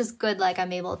 And it's just good, like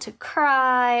I'm able to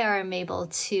cry, or I'm able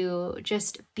to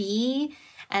just be.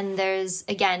 And there's,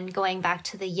 again, going back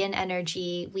to the yin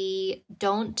energy, we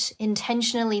don't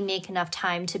intentionally make enough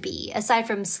time to be, aside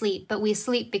from sleep, but we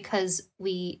sleep because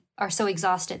we are so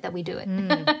exhausted that we do it.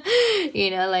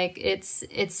 Like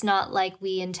it's not like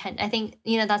we intend. I think,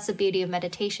 that's the beauty of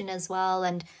meditation as well.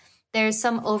 And there's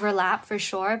some overlap for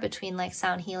sure between like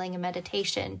sound healing and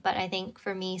meditation. But I think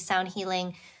for me, sound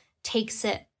healing takes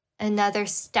it another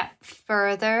step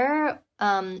further.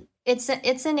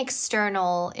 It's an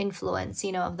external influence,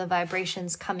 of the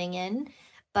vibrations coming in,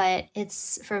 but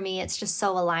for me, it's just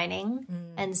so aligning.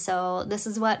 And so this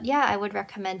is what, I would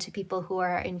recommend to people who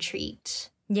are intrigued.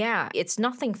 Yeah, it's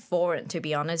nothing foreign, to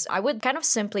be honest. I would kind of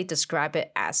simply describe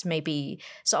it as maybe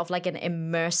sort of like an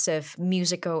immersive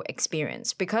musical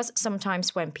experience, because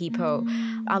sometimes when people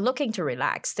are looking to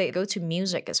relax, they go to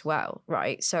music as well,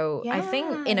 right? So I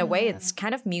think in a way it's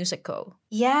kind of musical.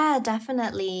 Yeah,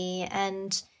 definitely.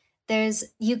 And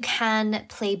you can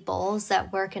play bowls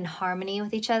that work in harmony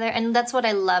with each other. And that's what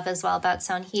I love as well about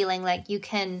sound healing. Like you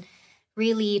can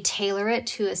really tailor it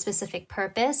to a specific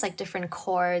purpose, like different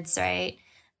chords, right?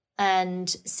 And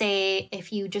say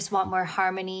if you just want more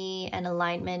harmony and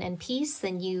alignment and peace,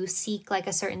 then you seek like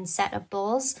a certain set of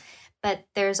bowls. But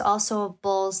there's also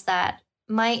bowls that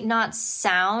might not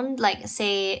sound like,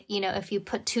 say, if you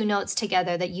put two notes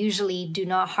together that usually do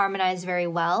not harmonize very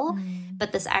well,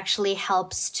 but this actually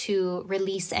helps to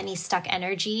release any stuck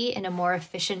energy in a more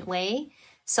efficient way.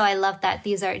 So I love that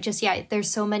these are just,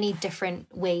 there's so many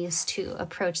different ways to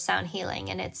approach sound healing.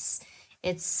 And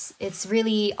it's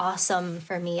really awesome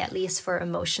for me, at least for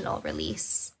emotional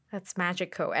release. That's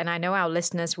magical. And I know our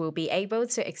listeners will be able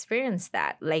to experience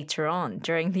that later on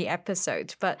during the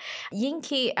episode. But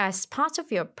Yinki, as part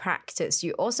of your practice,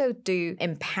 you also do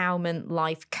empowerment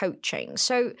life coaching.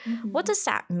 So what does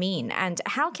that mean? And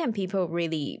how can people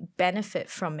really benefit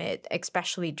from it,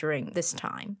 especially during this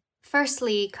time?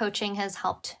 Firstly, coaching has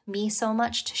helped me so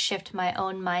much to shift my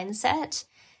own mindset.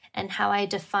 And how I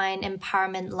define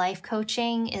empowerment life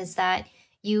coaching is that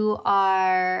you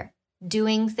are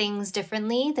doing things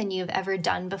differently than you've ever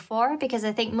done before. Because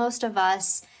I think most of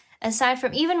us, aside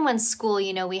from even when school,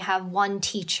 we have one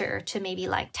teacher to maybe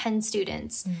like 10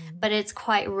 students, but it's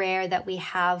quite rare that we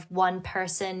have one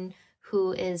person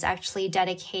who is actually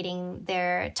dedicating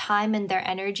their time and their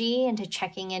energy into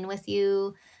checking in with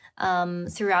you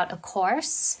throughout a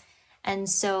course. And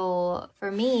so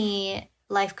for me,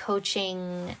 life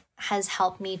coaching has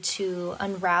helped me to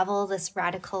unravel this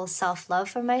radical self-love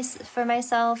for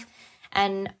myself.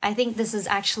 And I think this has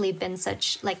actually been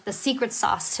such like the secret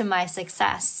sauce to my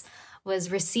success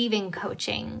was receiving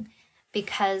coaching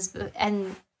because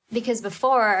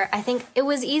before I think it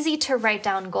was easy to write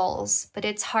down goals, but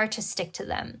it's hard to stick to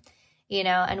them,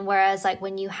 and whereas like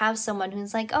when you have someone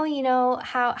who's like, oh,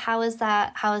 how is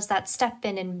that step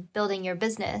in building your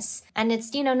business? And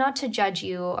it's, not to judge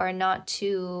you or not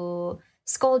to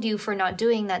scold you for not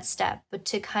doing that step, but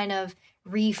to kind of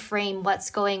reframe what's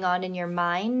going on in your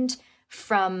mind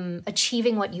from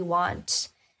achieving what you want.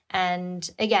 And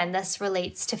again, this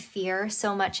relates to fear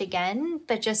so much again,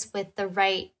 but just with the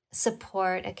right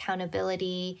support,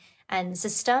 accountability, and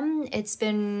system,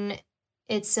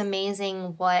 it's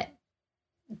amazing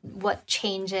what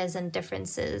changes and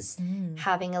differences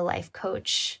having a life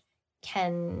coach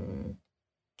can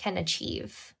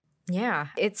achieve. Yeah,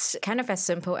 it's kind of as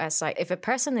simple as like if a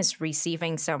person is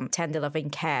receiving some tender loving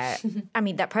care,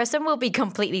 that person will be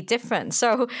completely different.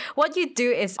 So what you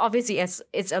do is obviously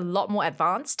it's a lot more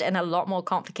advanced and a lot more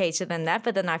complicated than that.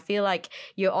 But then I feel like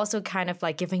you're also kind of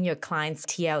like giving your clients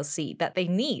TLC that they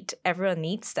need. Everyone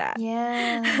needs that.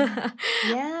 Yeah,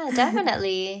 yeah,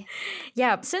 definitely.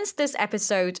 Yeah, since this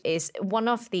episode is one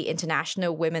of the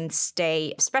International Women's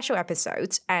Day special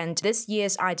episodes, and this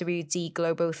year's IWD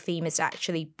global theme is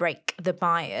actually break the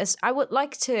bias, I would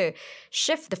like to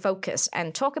shift the focus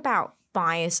and talk about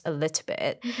bias a little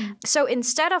bit. So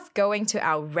instead of going to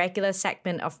our regular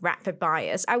segment of rapid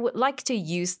bias, I would like to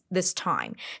use this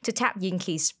time to tap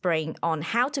Yinki's brain on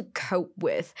how to cope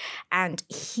with and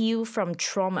heal from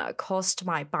trauma caused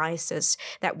by biases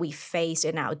that we face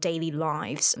in our daily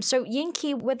lives. So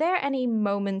Yinki, were there any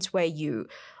moments where you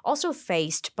also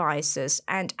faced biases,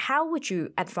 and how would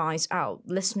you advise our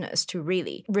listeners to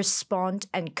really respond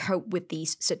and cope with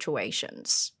these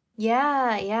situations?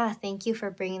 Yeah. Thank you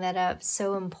for bringing that up.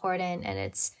 So important. And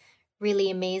it's really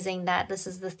amazing that this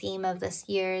is the theme of this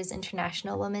year's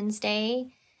International Women's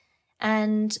Day.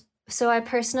 And so I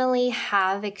personally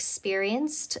have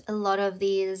experienced a lot of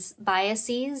these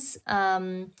biases,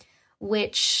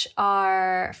 which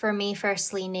are, for me,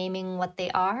 firstly, naming what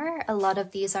they are. A lot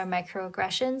of these are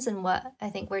microaggressions. And what I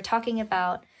think we're talking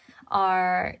about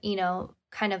are,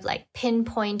 kind of like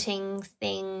pinpointing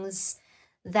things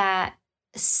that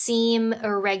seem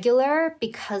irregular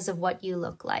because of what you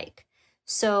look like.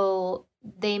 So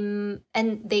they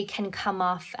can come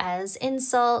off as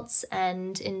insults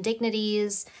and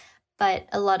indignities, but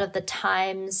a lot of the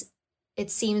times it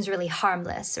seems really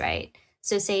harmless, right?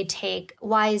 So say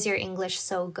why is your English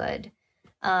so good?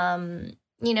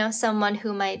 Someone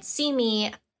who might see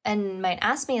me and might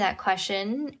ask me that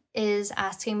question is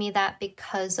asking me that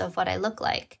because of what I look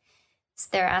like.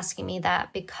 They're asking me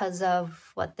that because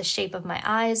of what the shape of my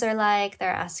eyes are like. They're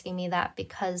asking me that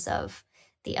because of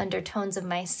the undertones of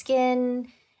my skin.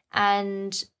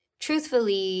 And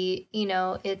truthfully,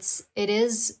 it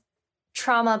is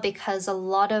trauma because a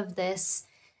lot of this,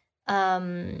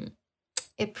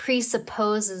 it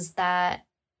presupposes that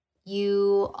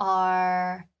you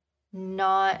are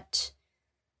not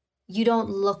you don't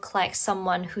look like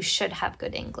someone who should have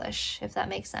good English, if that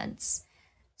makes sense.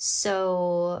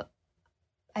 So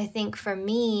I think for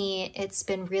me, it's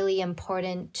been really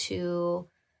important to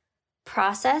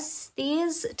process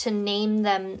these, to name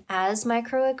them as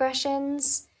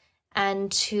microaggressions,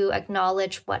 and to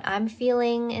acknowledge what I'm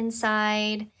feeling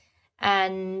inside,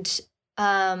 and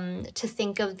to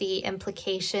think of the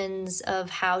implications of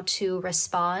how to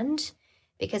respond,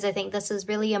 because I think this is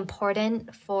really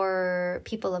important for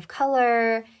people of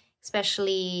color,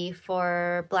 especially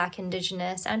for Black,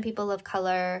 Indigenous, and people of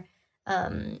color,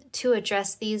 to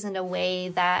address these in a way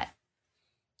that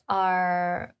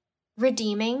are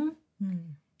redeeming,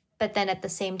 but then at the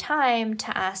same time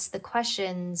to ask the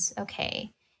questions,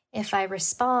 okay, if I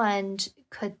respond,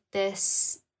 could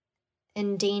this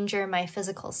endanger my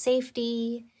physical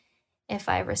safety? If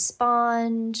I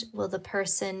respond, will the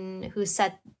person who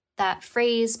said that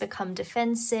phrase become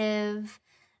defensive?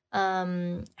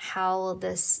 How will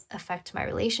this affect my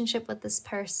relationship with this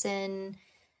person?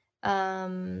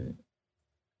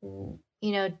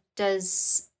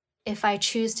 If I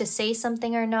choose to say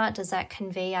something or not, does that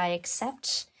convey I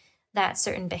accept that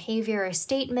certain behavior or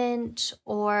statement?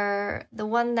 Or the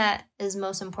one that is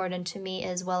most important to me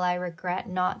is, will I regret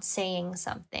not saying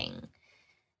something?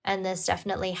 And this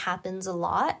definitely happens a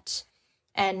lot.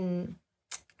 And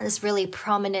this really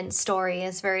prominent story,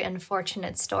 this very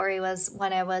unfortunate story, was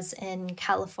when I was in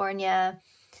California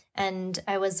and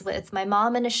I was with my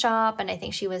mom in a shop, and I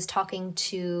think she was talking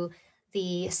to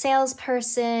the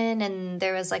salesperson, and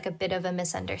there was like a bit of a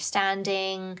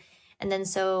misunderstanding. And then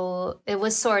so it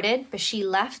was sorted, but she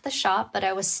left the shop, but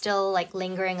I was still like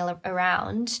lingering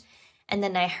around. And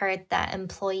then I heard that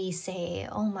employee say,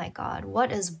 "Oh my God,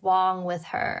 what is wrong with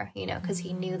her?" Because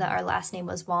he knew that our last name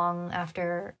was Wong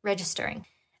after registering.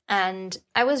 And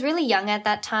I was really young at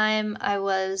that time. I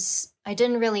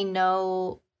didn't really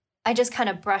know. I just kind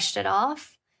of brushed it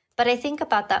off. But I think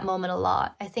about that moment a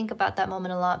lot.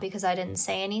 Because I didn't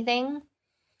say anything.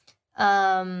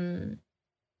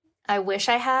 I wish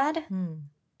I had,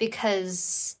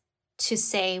 because to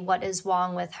say what is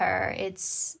wrong with her,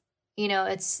 it's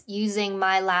using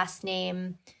my last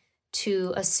name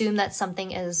to assume that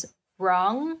something is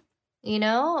wrong,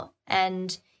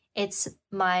 and it's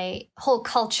my whole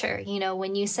culture.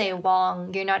 When you say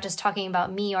Wong, you're not just talking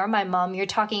about me or my mom, you're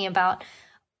talking about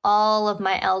all of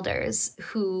my elders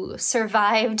who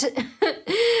survived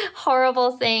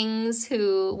horrible things,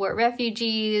 who were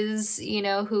refugees,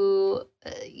 who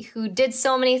did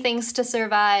so many things to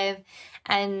survive.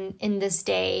 And in this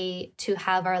day, to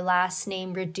have our last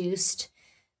name reduced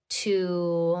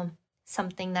to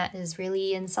something that is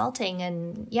really insulting.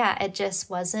 And yeah, it just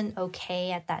wasn't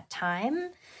okay at that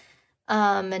time.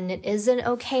 And it isn't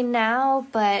okay now,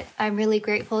 but I'm really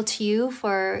grateful to you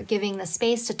for giving the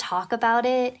space to talk about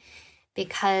it,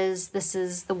 because this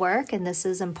is the work and this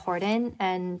is important.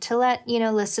 And to let,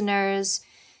 listeners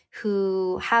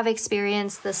who have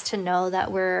experienced this to know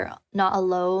that we're not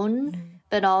alone,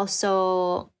 but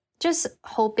also just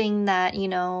hoping that,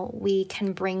 we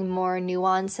can bring more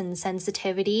nuance and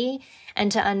sensitivity,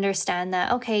 and to understand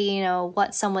that, okay,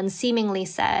 what someone seemingly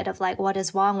said of like, what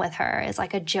is wrong with her, is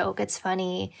like a joke. It's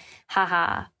funny,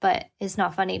 haha, but it's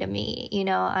not funny to me.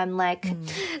 I'm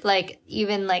like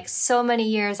even like so many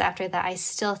years after that, I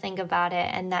still think about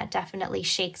it, and that definitely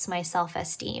shakes my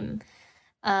self-esteem.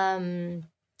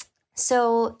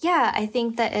 So yeah, I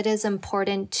think that it is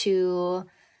important to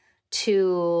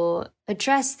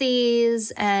address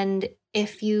these. And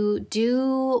if you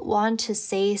do want to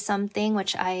say something,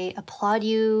 which I applaud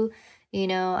you,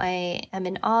 I am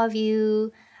in awe of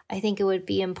you, I think it would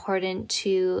be important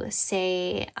to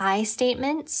say I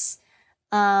statements.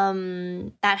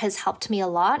 That has helped me a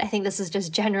lot. I think this is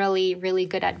just generally really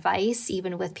good advice,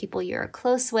 even with people you're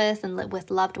close with and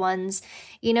with loved ones,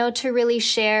 to really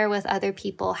share with other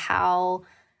people how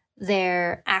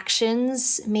their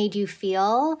actions made you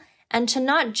feel, and to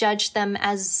not judge them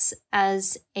as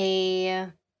a,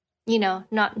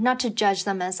 not to judge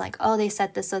them as like, oh, they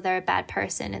said this, so they're a bad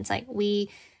person. It's like we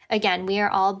are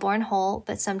all born whole,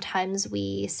 but sometimes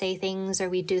we say things or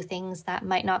we do things that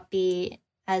might not be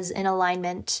as in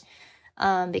alignment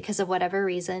because of whatever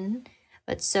reason.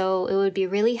 But so it would be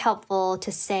really helpful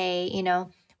to say,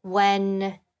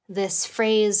 when this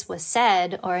phrase was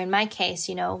said, or in my case,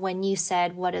 when you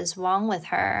said, what is wrong with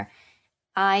her,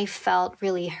 I felt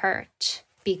really hurt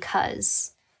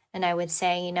because, and I would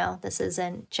say, this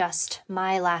isn't just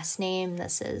my last name,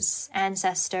 this is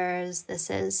ancestors, this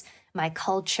is my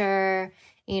culture,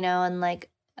 and like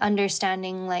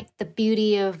understanding like the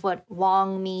beauty of what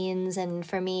Wong means. And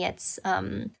for me, it's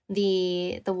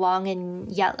the Wong in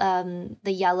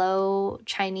the yellow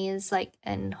Chinese, like,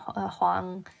 and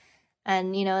Huang.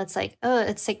 And, you know, it's like, oh,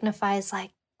 it signifies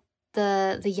like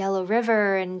the Yellow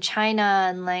River in China,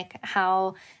 and like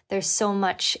how there's so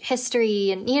much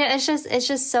history, and, you know,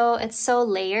 it's so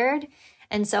layered.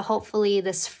 And so hopefully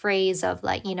this phrase of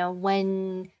like, you know,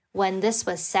 when this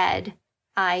was said,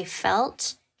 I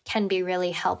felt, can be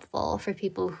really helpful for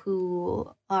people who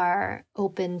are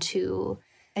open to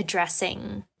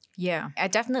addressing. Yeah, I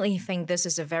definitely think this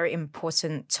is a very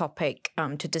important topic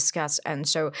to discuss. And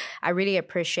so I really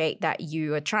appreciate that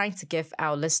you are trying to give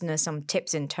our listeners some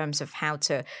tips in terms of how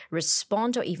to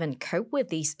respond or even cope with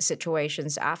these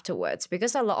situations afterwards.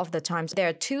 Because a lot of the times there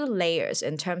are two layers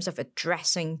in terms of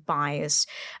addressing bias.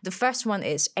 The first one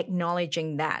is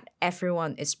acknowledging that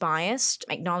everyone is biased,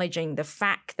 acknowledging the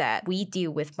fact that we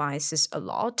deal with biases a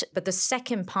lot. But the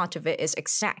second part of it is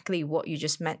exactly what you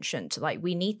just mentioned. Like,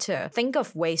 we need to think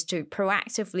of ways to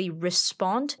proactively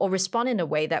respond, or respond in a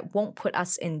way that won't put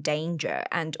us in danger,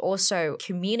 and also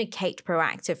communicate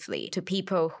proactively to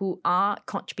people who are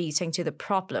contributing to the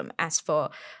problem as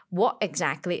for what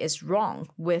exactly is wrong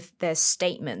with their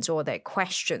statements or their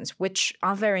questions, which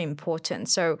are very important.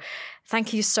 So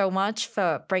thank you so much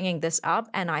for bringing this up,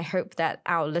 and I hope that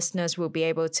our listeners will be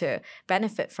able to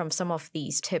benefit from some of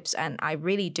these tips. And I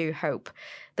really do hope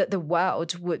that the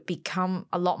world would become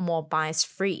a lot more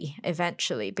bias-free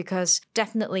eventually, because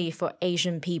definitely for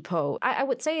Asian people, I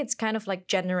would say it's kind of like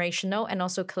generational and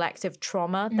also collective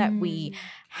trauma that we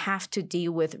have to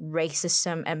deal with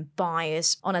racism and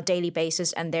bias on a daily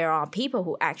basis. And there are people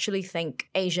who actually think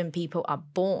Asian people are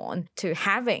born to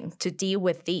having to deal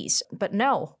with these. But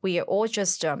no, we are all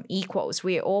just equals.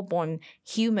 We are all born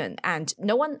human, and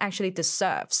no one actually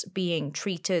deserves being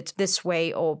treated this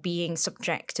way or being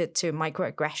subjected to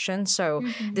microaggression. So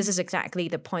this is exactly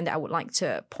the point that I would like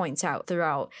to point out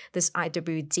throughout this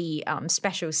IWD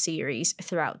special series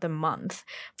throughout the month.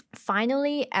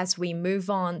 Finally, as we move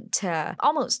on to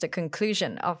almost the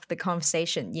conclusion of the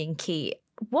conversation, Ying-Key,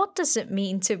 what does it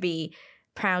mean to be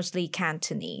proudly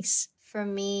Cantonese? For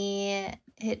me,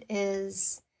 it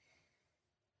is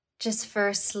just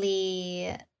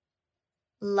firstly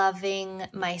loving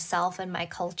myself and my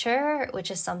culture, which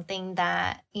is something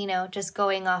that, you know, just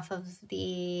going off of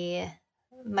the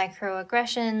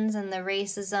microaggressions and the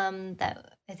racism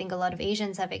that I think a lot of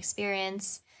Asians have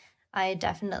experienced, I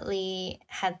definitely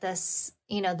had this,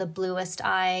 you know, the bluest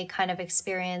eye kind of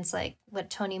experience, like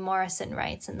what Toni Morrison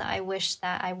writes, and that I wish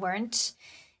that I weren't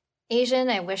Asian.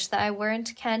 I wish that I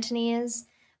weren't Cantonese.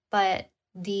 But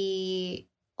the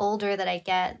older that I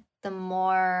get, the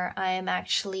more I am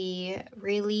actually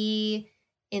really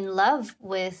in love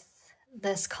with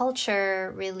this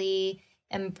culture, really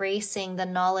embracing the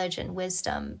knowledge and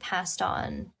wisdom passed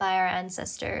on by our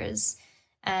ancestors,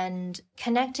 and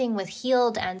connecting with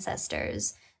healed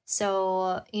ancestors.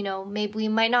 So, you know, maybe we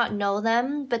might not know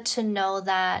them, but to know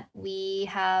that we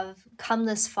have come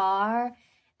this far,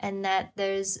 and that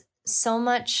there's so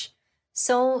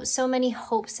many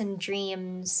hopes and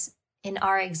dreams in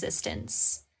our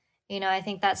existence. You know, I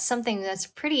think that's something that's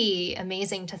pretty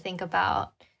amazing to think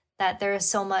about, that there is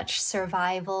so much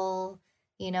survival,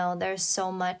 you know, there's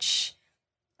so much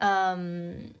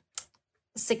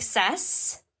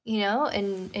success, you know,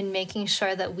 in making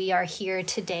sure that we are here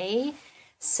today.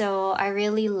 So I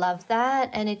really love that.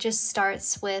 And it just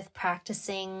starts with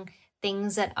practicing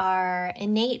things that are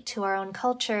innate to our own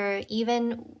culture,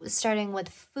 even starting with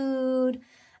food.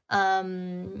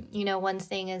 You know, one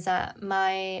thing is that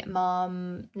my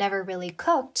mom never really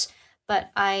cooked, but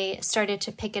I started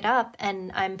to pick it up,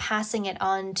 and I'm passing it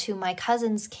on to my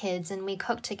cousin's kids, and we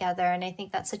cook together. And I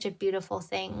think that's such a beautiful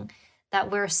thing, that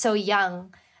we're so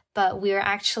young, but we're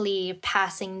actually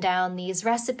passing down these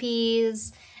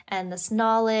recipes and this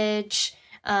knowledge,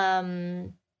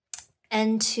 and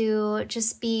to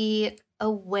just be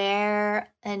aware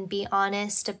and be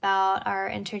honest about our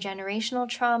intergenerational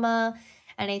trauma.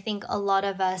 And I think a lot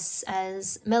of us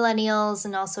as millennials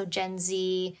and also Gen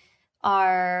Z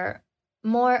are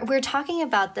we're talking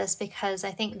about this because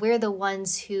I think we're the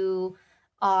ones who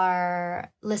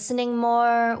are listening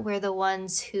more. We're the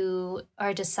ones who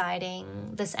are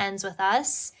deciding this ends with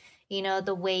us. You know,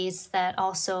 the ways that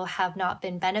also have not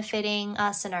been benefiting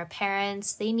us and our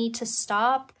parents, they need to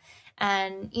stop.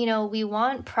 And, you know, we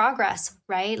want progress,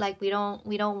 right? Like we don't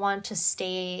want to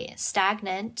stay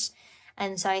stagnant.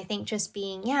 And so I think just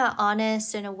being,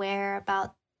 honest and aware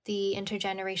about the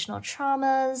intergenerational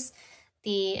traumas,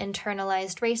 the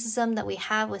internalized racism that we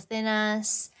have within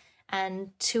us,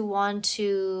 and to want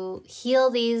to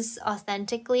heal these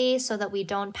authentically so that we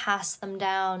don't pass them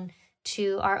down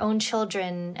to our own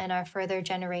children and our further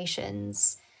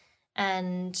generations.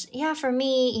 And yeah, for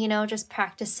me, you know, just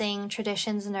practicing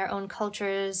traditions in our own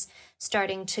cultures,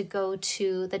 starting to go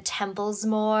to the temples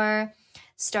more,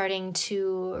 starting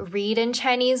to read in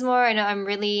Chinese more. I know I'm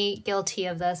really guilty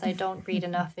of this. I don't read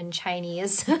enough in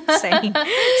Chinese. Same.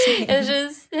 It's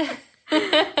just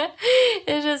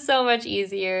it's just so much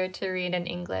easier to read in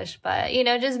English. But you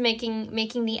know, just making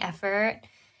the effort.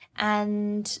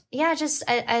 And yeah, just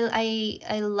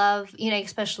I love, you know,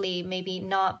 especially maybe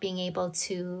not being able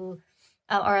to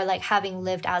or like having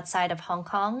lived outside of Hong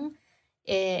Kong.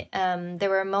 There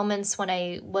were moments when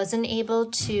I wasn't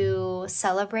able to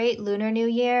celebrate Lunar New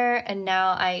Year, and now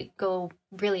I go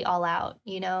really all out,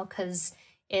 you know, because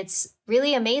it's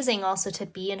really amazing also to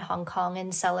be in Hong Kong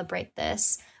and celebrate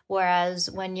this. Whereas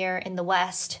when you're in the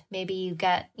West, maybe you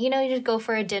get, you know, you just go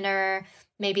for a dinner,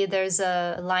 maybe there's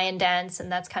a lion dance,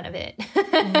 and that's kind of it.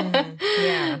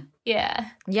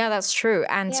 Yeah, that's true.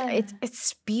 And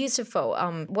it's beautiful.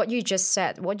 What you just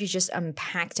said, what you just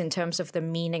unpacked in terms of the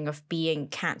meaning of being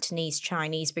Cantonese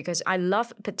Chinese, because I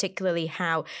love particularly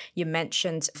how you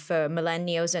mentioned for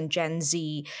millennials and Gen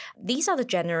Z, these are the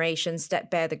generations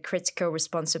that bear the critical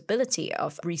responsibility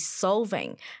of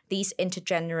resolving these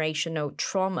intergenerational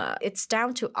trauma. It's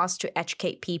down to us to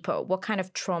educate people what kind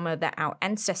of trauma that our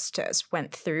ancestors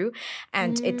went through,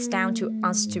 and it's down to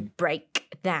us to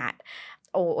break that.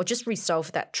 Or just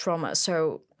resolve that trauma.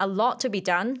 So a lot to be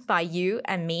done by you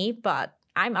and me, but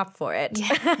I'm up for it.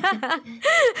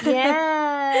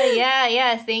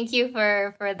 Yeah. Thank you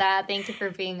for that. Thank you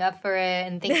for being up for it.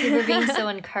 And thank you for being so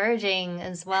encouraging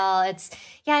as well.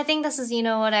 I think this is, you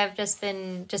know, what I've just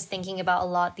been thinking about a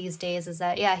lot these days is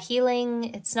that,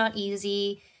 healing, it's not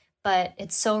easy, but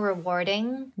it's so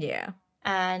rewarding. Yeah.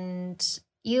 And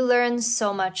you learn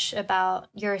so much about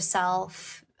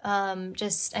yourself. And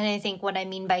I think what I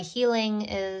mean by healing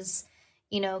is,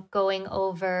 you know, going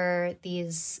over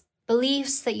these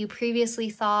beliefs that you previously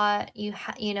thought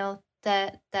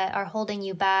that are holding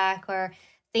you back, or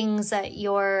things that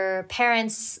your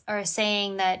parents are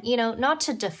saying that, you know, not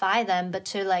to defy them, but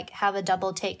to like have a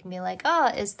double take and be like,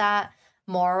 oh, is that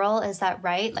moral? Is that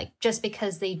right? Like, just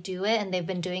because they do it and they've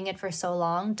been doing it for so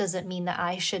long doesn't mean that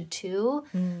I should too.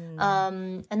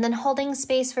 And then holding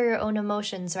space for your own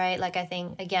emotions, right? Like, I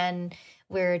think, again,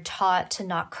 we're taught to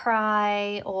not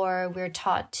cry, or we're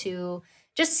taught to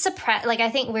just suppress. Like, I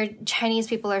think Chinese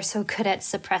people are so good at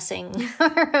suppressing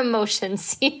our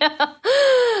emotions, you know?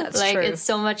 That's like, true. It's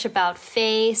so much about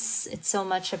face. It's so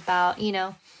much about, you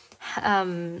know,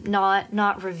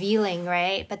 not revealing,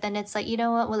 right? But then it's like, you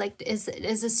know what, well, like, is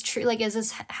this true? Like, is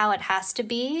this how it has to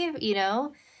be, you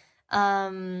know?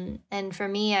 And for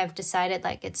me, I've decided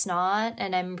like it's not,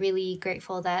 and I'm really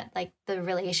grateful that like the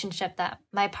relationship that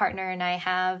my partner and I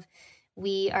have,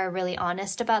 we are really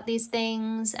honest about these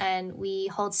things, and we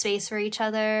hold space for each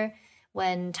other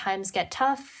when times get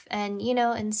tough. And, you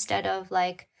know, instead of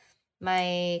like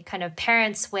my kind of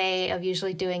parents' way of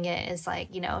usually doing it is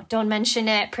like, you know, don't mention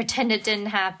it, pretend it didn't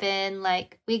happen.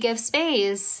 Like, we give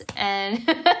space. And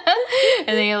I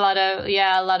think a lot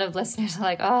of listeners are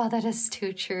like, oh, that is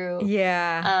too true.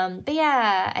 Yeah. But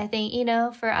yeah, I think, you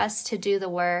know, for us to do the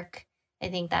work, I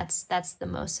think that's the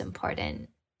most important.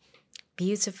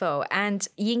 Beautiful. And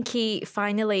Yinki,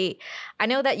 finally, I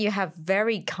know that you have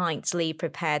very kindly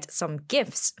prepared some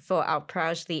gifts for our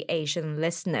Proudly Asian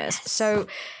listeners. Yes. So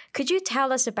could you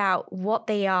tell us about what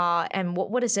they are, and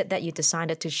what is it that you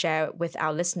decided to share with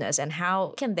our listeners, and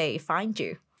how can they find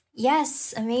you?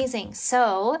 Yes, amazing.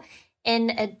 So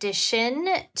in addition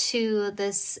to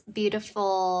this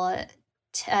beautiful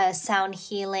sound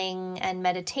healing and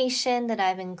meditation that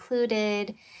I've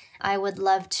included, I would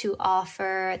love to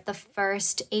offer the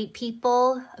first 8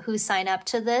 people who sign up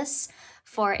to this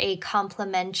for a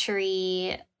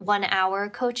complimentary 1-hour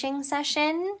coaching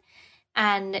session.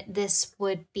 And this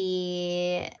would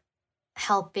be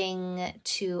helping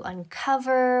to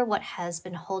uncover what has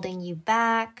been holding you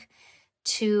back,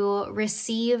 to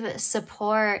receive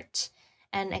support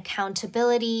and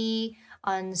accountability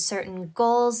on certain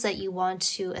goals that you want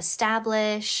to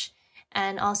establish,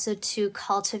 and also to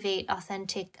cultivate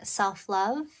authentic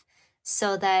self-love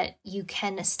so that you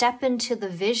can step into the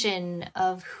vision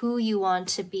of who you want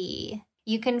to be.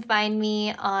 You can find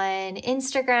me on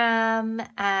Instagram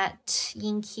at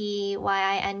Yinki,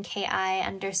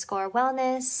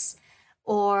 YINKI_wellness,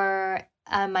 or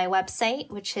my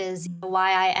website, which is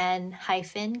yin-ki.com,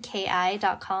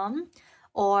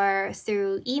 or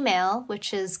through email,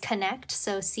 which is connect,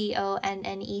 so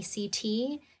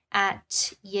CONNECT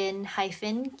at yin-ki.com.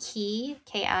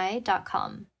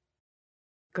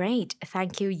 Great.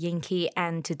 Thank you, Yinki.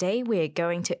 And today we're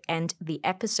going to end the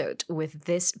episode with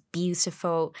this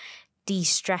beautiful,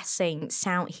 de-stressing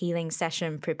sound healing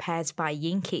session prepared by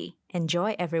Yinki.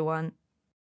 Enjoy, everyone.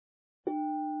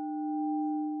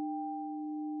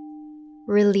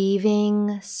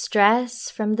 Relieving stress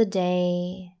from the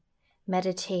day,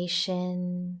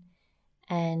 meditation,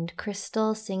 and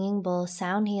crystal singing bowl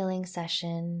sound healing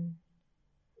session.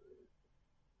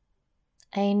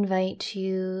 I invite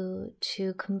you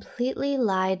to completely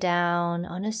lie down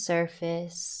on a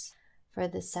surface for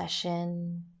the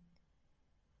session,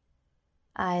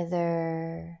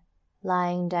 either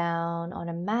lying down on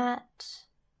a mat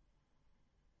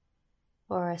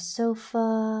or a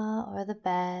sofa or the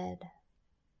bed,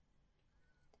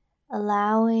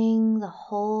 allowing the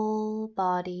whole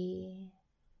body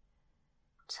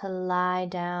to lie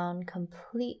down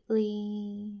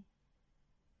completely,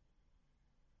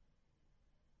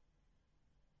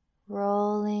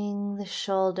 rolling the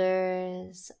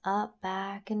shoulders up,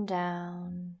 back, and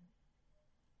down,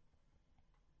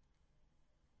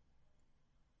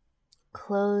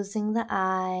 closing the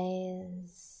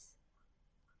eyes,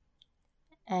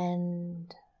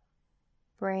 and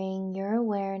bring your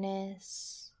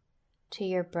awareness to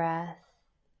your breath.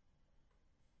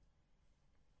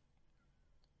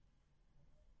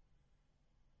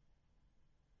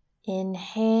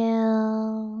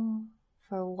 Inhale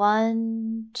for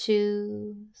 1,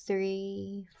 2,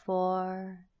 3,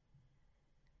 4.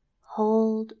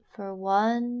 Hold for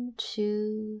 1,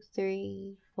 2,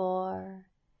 3, 4.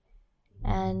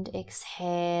 And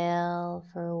exhale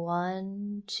for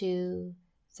 1, 2,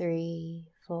 3,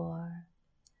 4.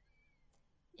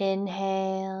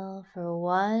 Inhale for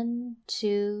 1,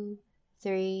 2,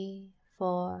 3,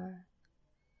 4.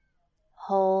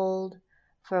 Hold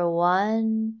for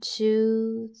 1,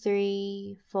 2,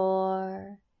 3,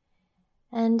 4.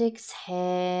 And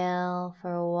exhale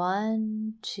for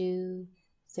 1, 2,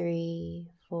 3,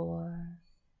 4.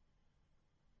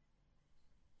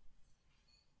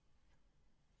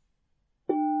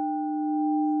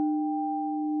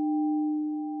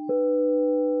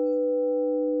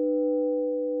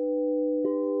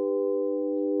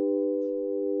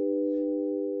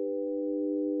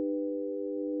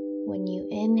 When you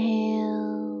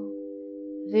inhale,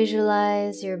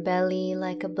 visualize your belly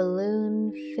like a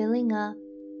balloon filling up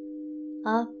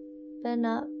and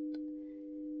up.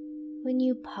 When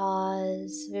you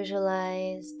pause,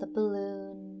 visualize the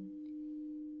balloon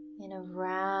in a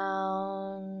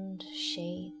round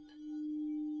shape.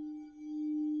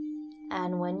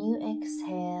 And when you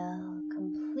exhale,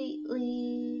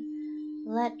 completely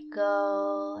let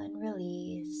go and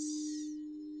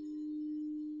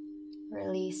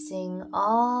releasing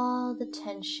all the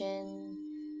tension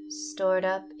stored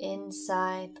up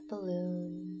inside the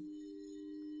balloon.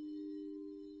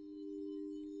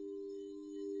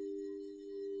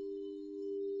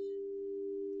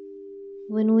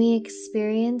 When we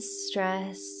experience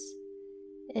stress,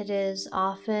 it is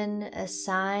often a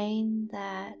sign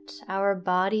that our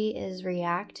body is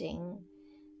reacting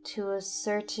to a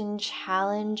certain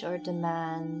challenge or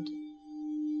demand.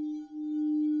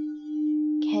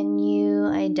 Can you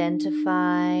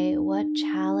identify what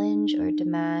challenge or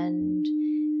demand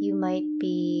you might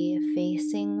be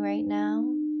facing right now?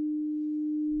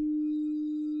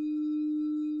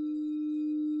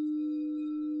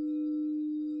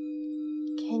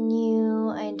 Can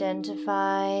you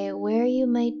identify where you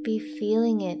might be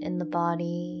feeling it in the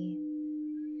body?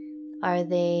 Are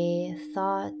they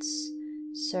thoughts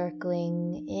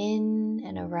circling in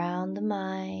and around the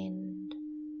mind?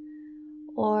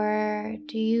 Or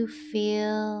do you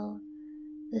feel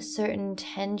the certain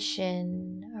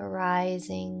tension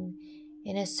arising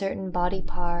in a certain body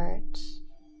part?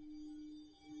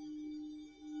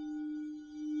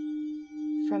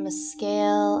 From a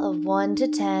scale of 1 to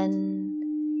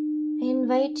 10, I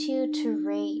invite you to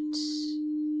rate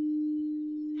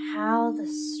how the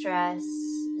stress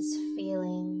is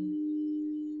feeling,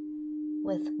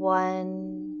 with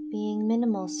 1 being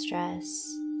minimal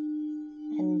stress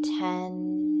and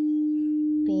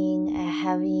 10 being a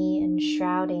heavy and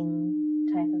shrouding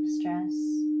type of stress.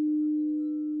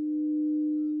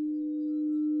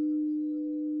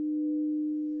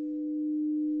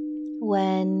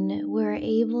 When we're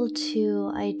able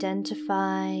to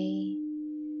identify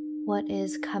what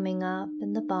is coming up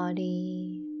in the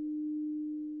body,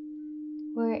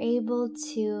 we're able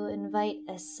to invite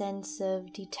a sense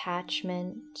of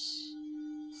detachment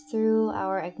through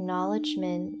our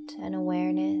acknowledgement and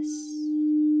awareness.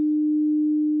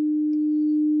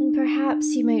 And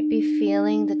perhaps you might be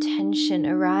feeling the tension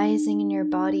arising in your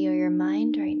body or your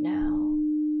mind right now.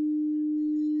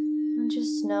 And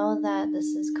just know that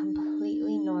this is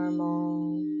completely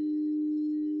normal.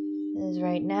 Because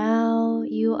right now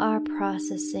you are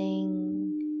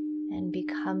processing and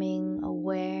becoming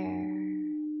aware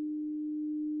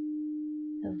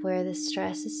of where the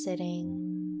stress is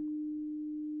sitting.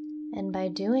 And by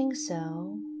doing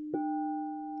so,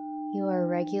 you are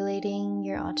regulating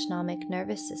your autonomic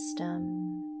nervous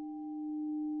system.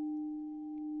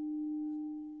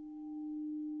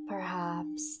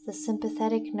 Perhaps the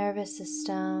sympathetic nervous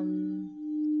system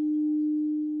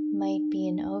might be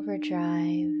in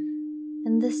overdrive,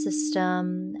 and this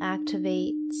system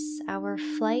activates our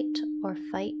flight or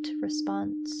fight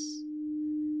response.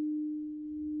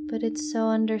 But it's so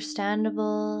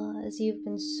understandable as you've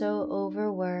been so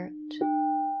overworked.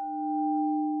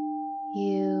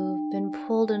 You've been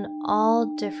pulled in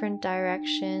all different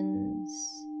directions,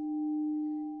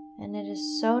 and it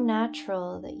is so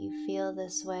natural that you feel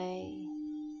this way.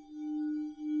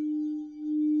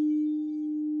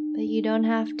 But you don't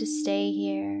have to stay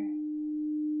here.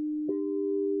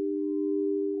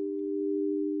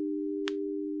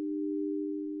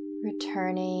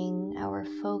 Returning our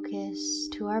focus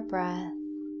to our breath.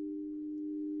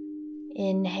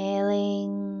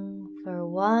 Inhaling for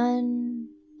 1,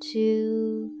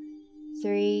 2,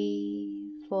 3,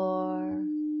 4.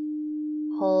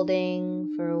 Holding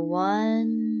for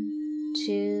 1,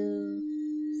 2,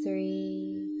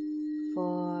 3,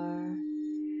 4.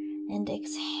 And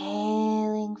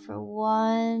exhaling for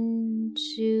 1,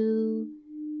 2,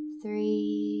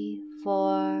 3,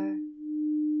 4.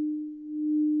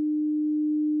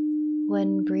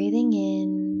 When breathing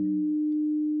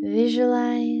in,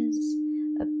 visualize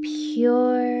a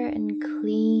pure and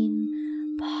clean,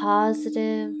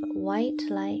 positive white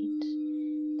light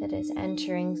that is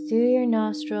entering through your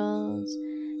nostrils,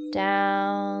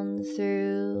 down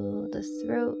through the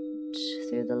throat,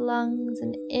 through the lungs,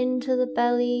 and into the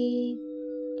belly.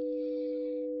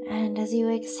 And as you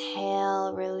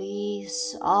exhale,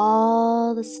 release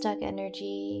all the stuck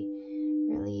energy,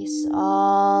 release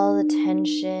all the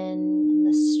tension and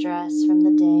the stress from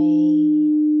the day.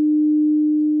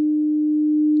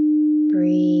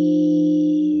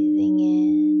 Breathing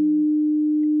in,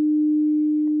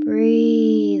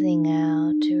 breathing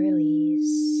out to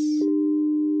release.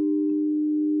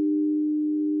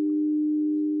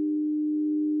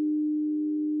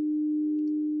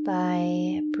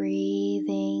 By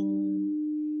breathing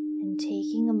and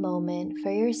taking a moment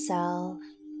for yourself,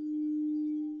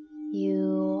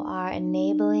 you are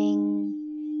enabling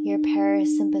your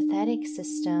parasympathetic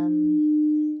system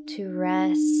to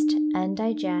rest and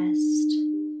digest,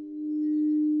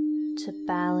 to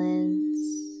balance,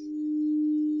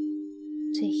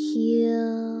 to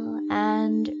heal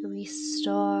and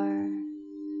restore.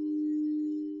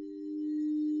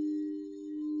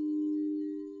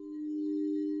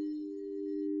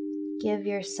 Give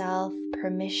yourself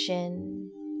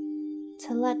permission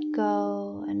to let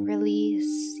go and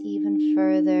release even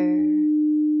further.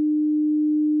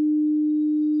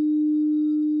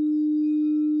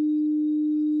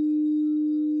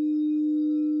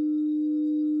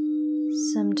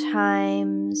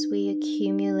 Sometimes we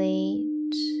accumulate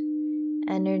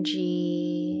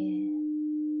energy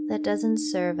that doesn't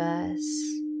serve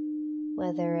us,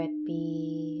 whether it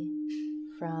be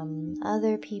from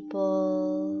other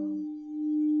people,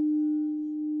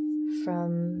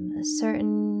 from a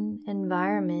certain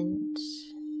environment,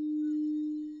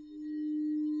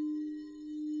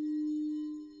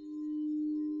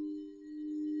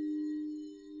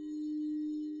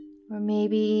 or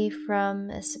maybe from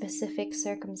a specific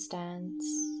circumstance.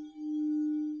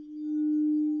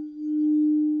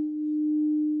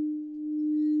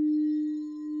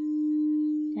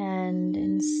 And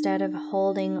instead of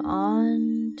holding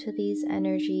on to these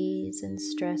energies and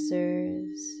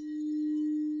stressors,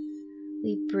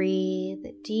 we breathe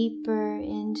deeper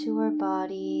into our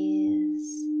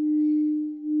bodies,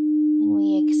 and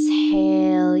we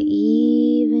exhale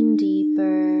even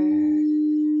deeper,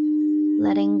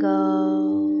 letting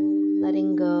go,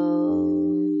 letting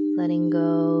go, letting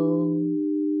go.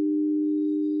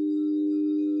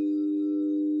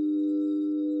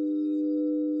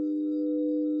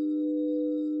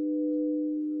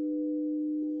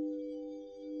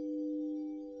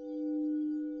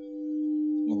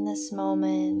 In this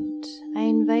moment, I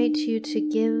invite you to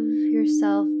give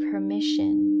yourself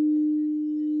permission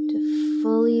to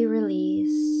fully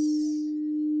release,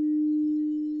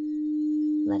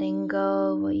 letting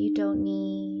go of what you don't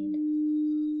need.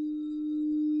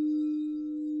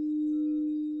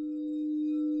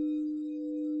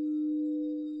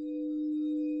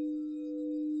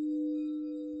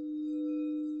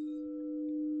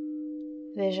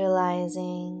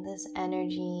 visualizing this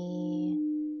energy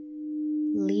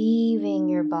leaving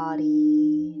your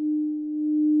body,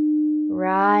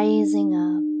 rising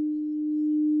up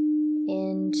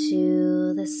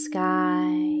into the sky,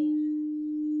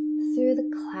 through the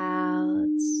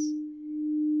clouds,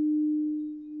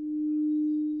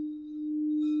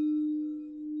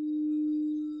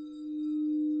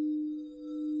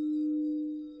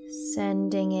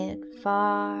 sending it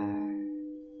far,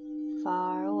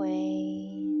 far away,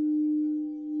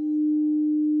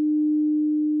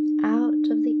 out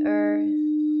of the earth,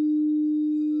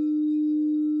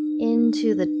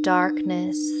 into the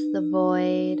darkness, the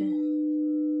void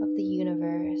of the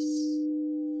universe.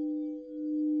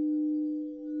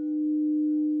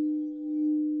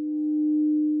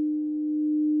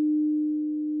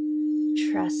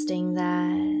 Trusting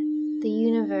that the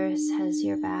universe has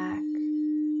your back.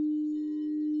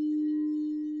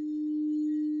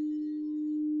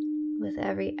 With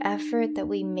every effort that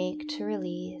we make to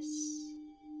release,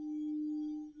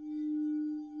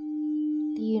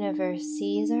 the universe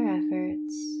sees our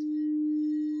efforts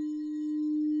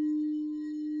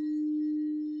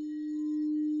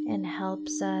and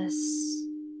helps us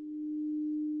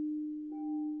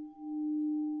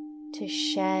to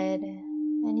shed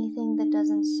anything that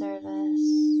doesn't serve us,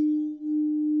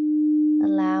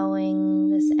 allowing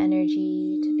this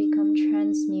energy to become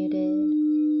transmuted.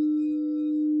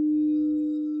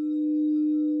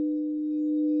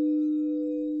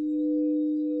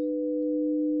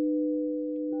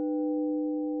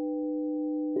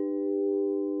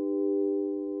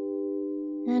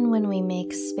 And when we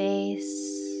make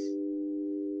space,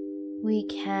 we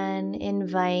can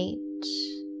invite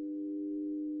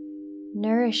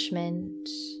nourishment